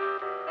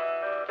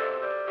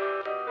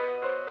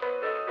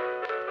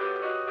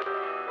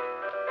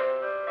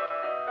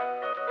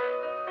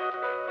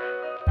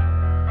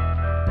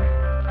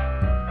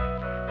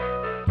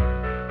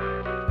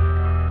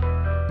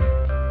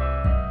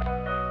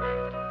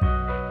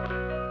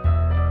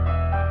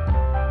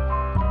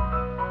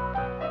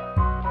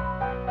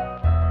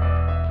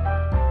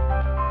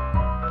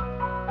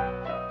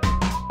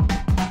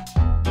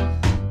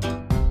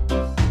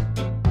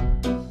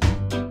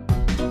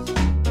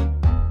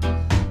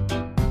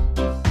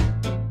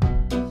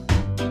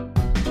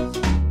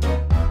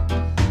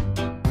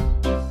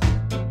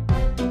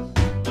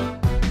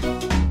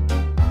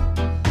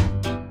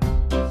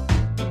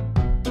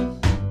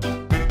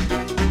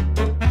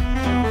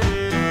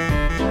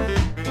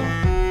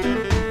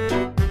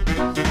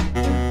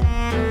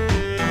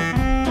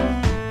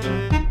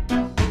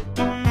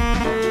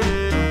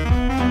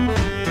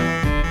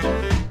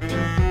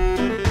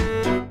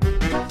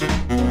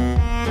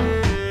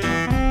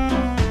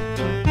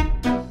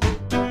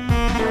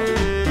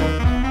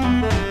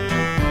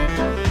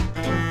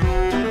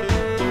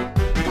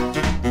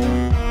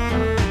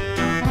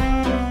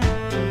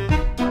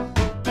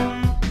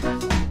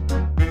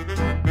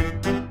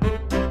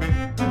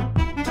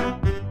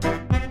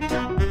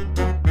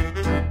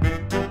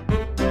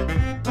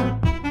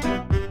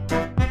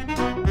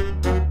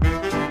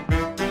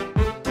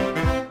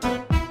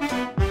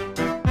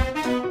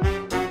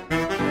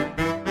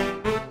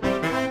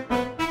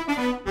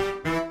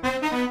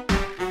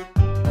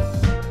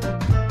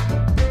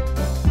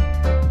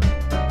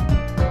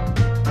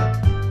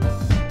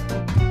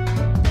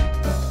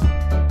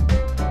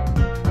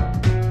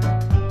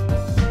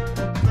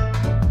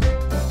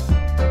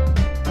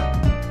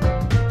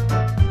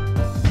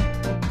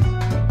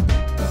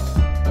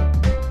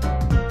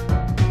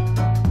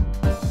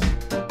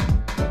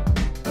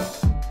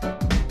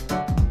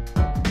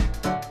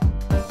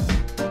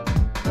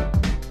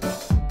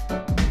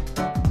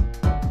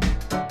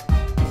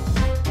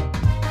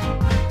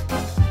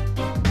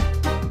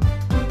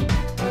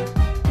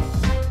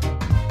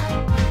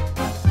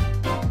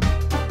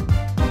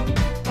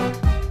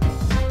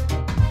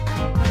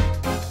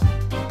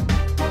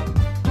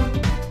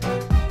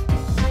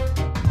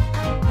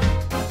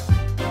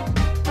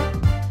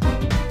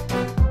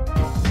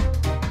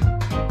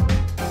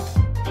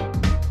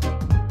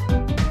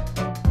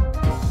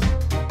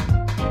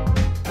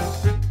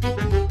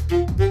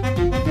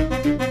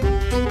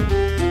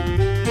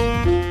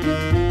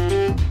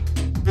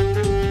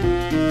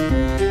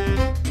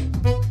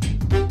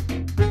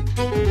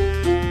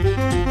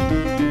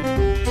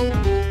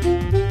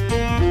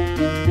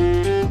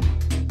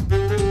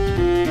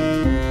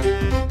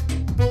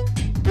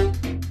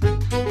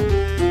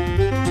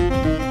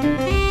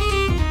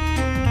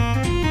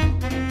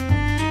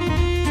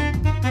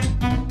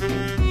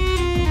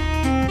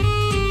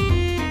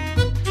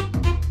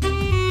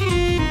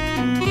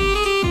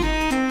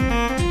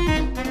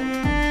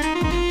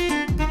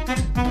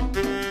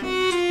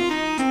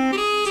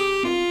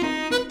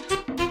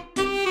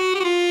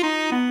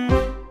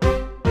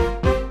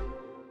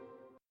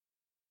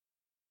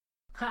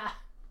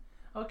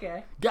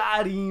 Okay.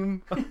 Got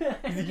him.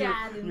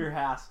 Got him. Your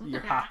hat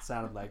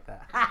sounded like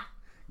that.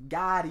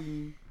 Got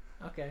him.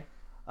 Okay.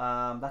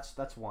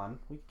 That's one.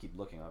 We can keep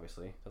looking.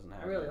 Obviously, doesn't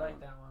have. I really like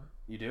that one.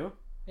 You do?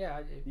 Yeah,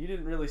 I do. You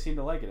didn't really seem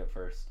to like it at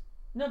first.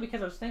 No,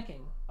 because I was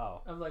thinking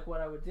Oh. of like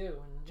what I would do,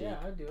 and Jake,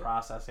 I'd do it.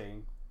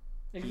 Processing.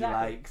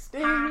 Exactly. He likes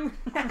ding.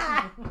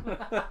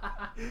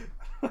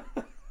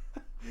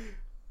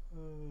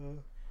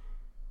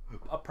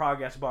 A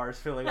progress bar is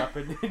filling up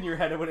in your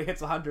head when it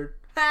hits 100.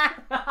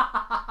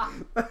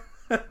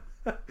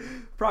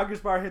 Progress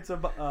bar hits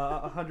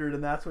 100,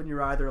 and that's when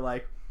you're either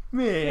like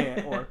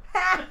meh or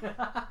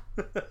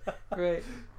Right.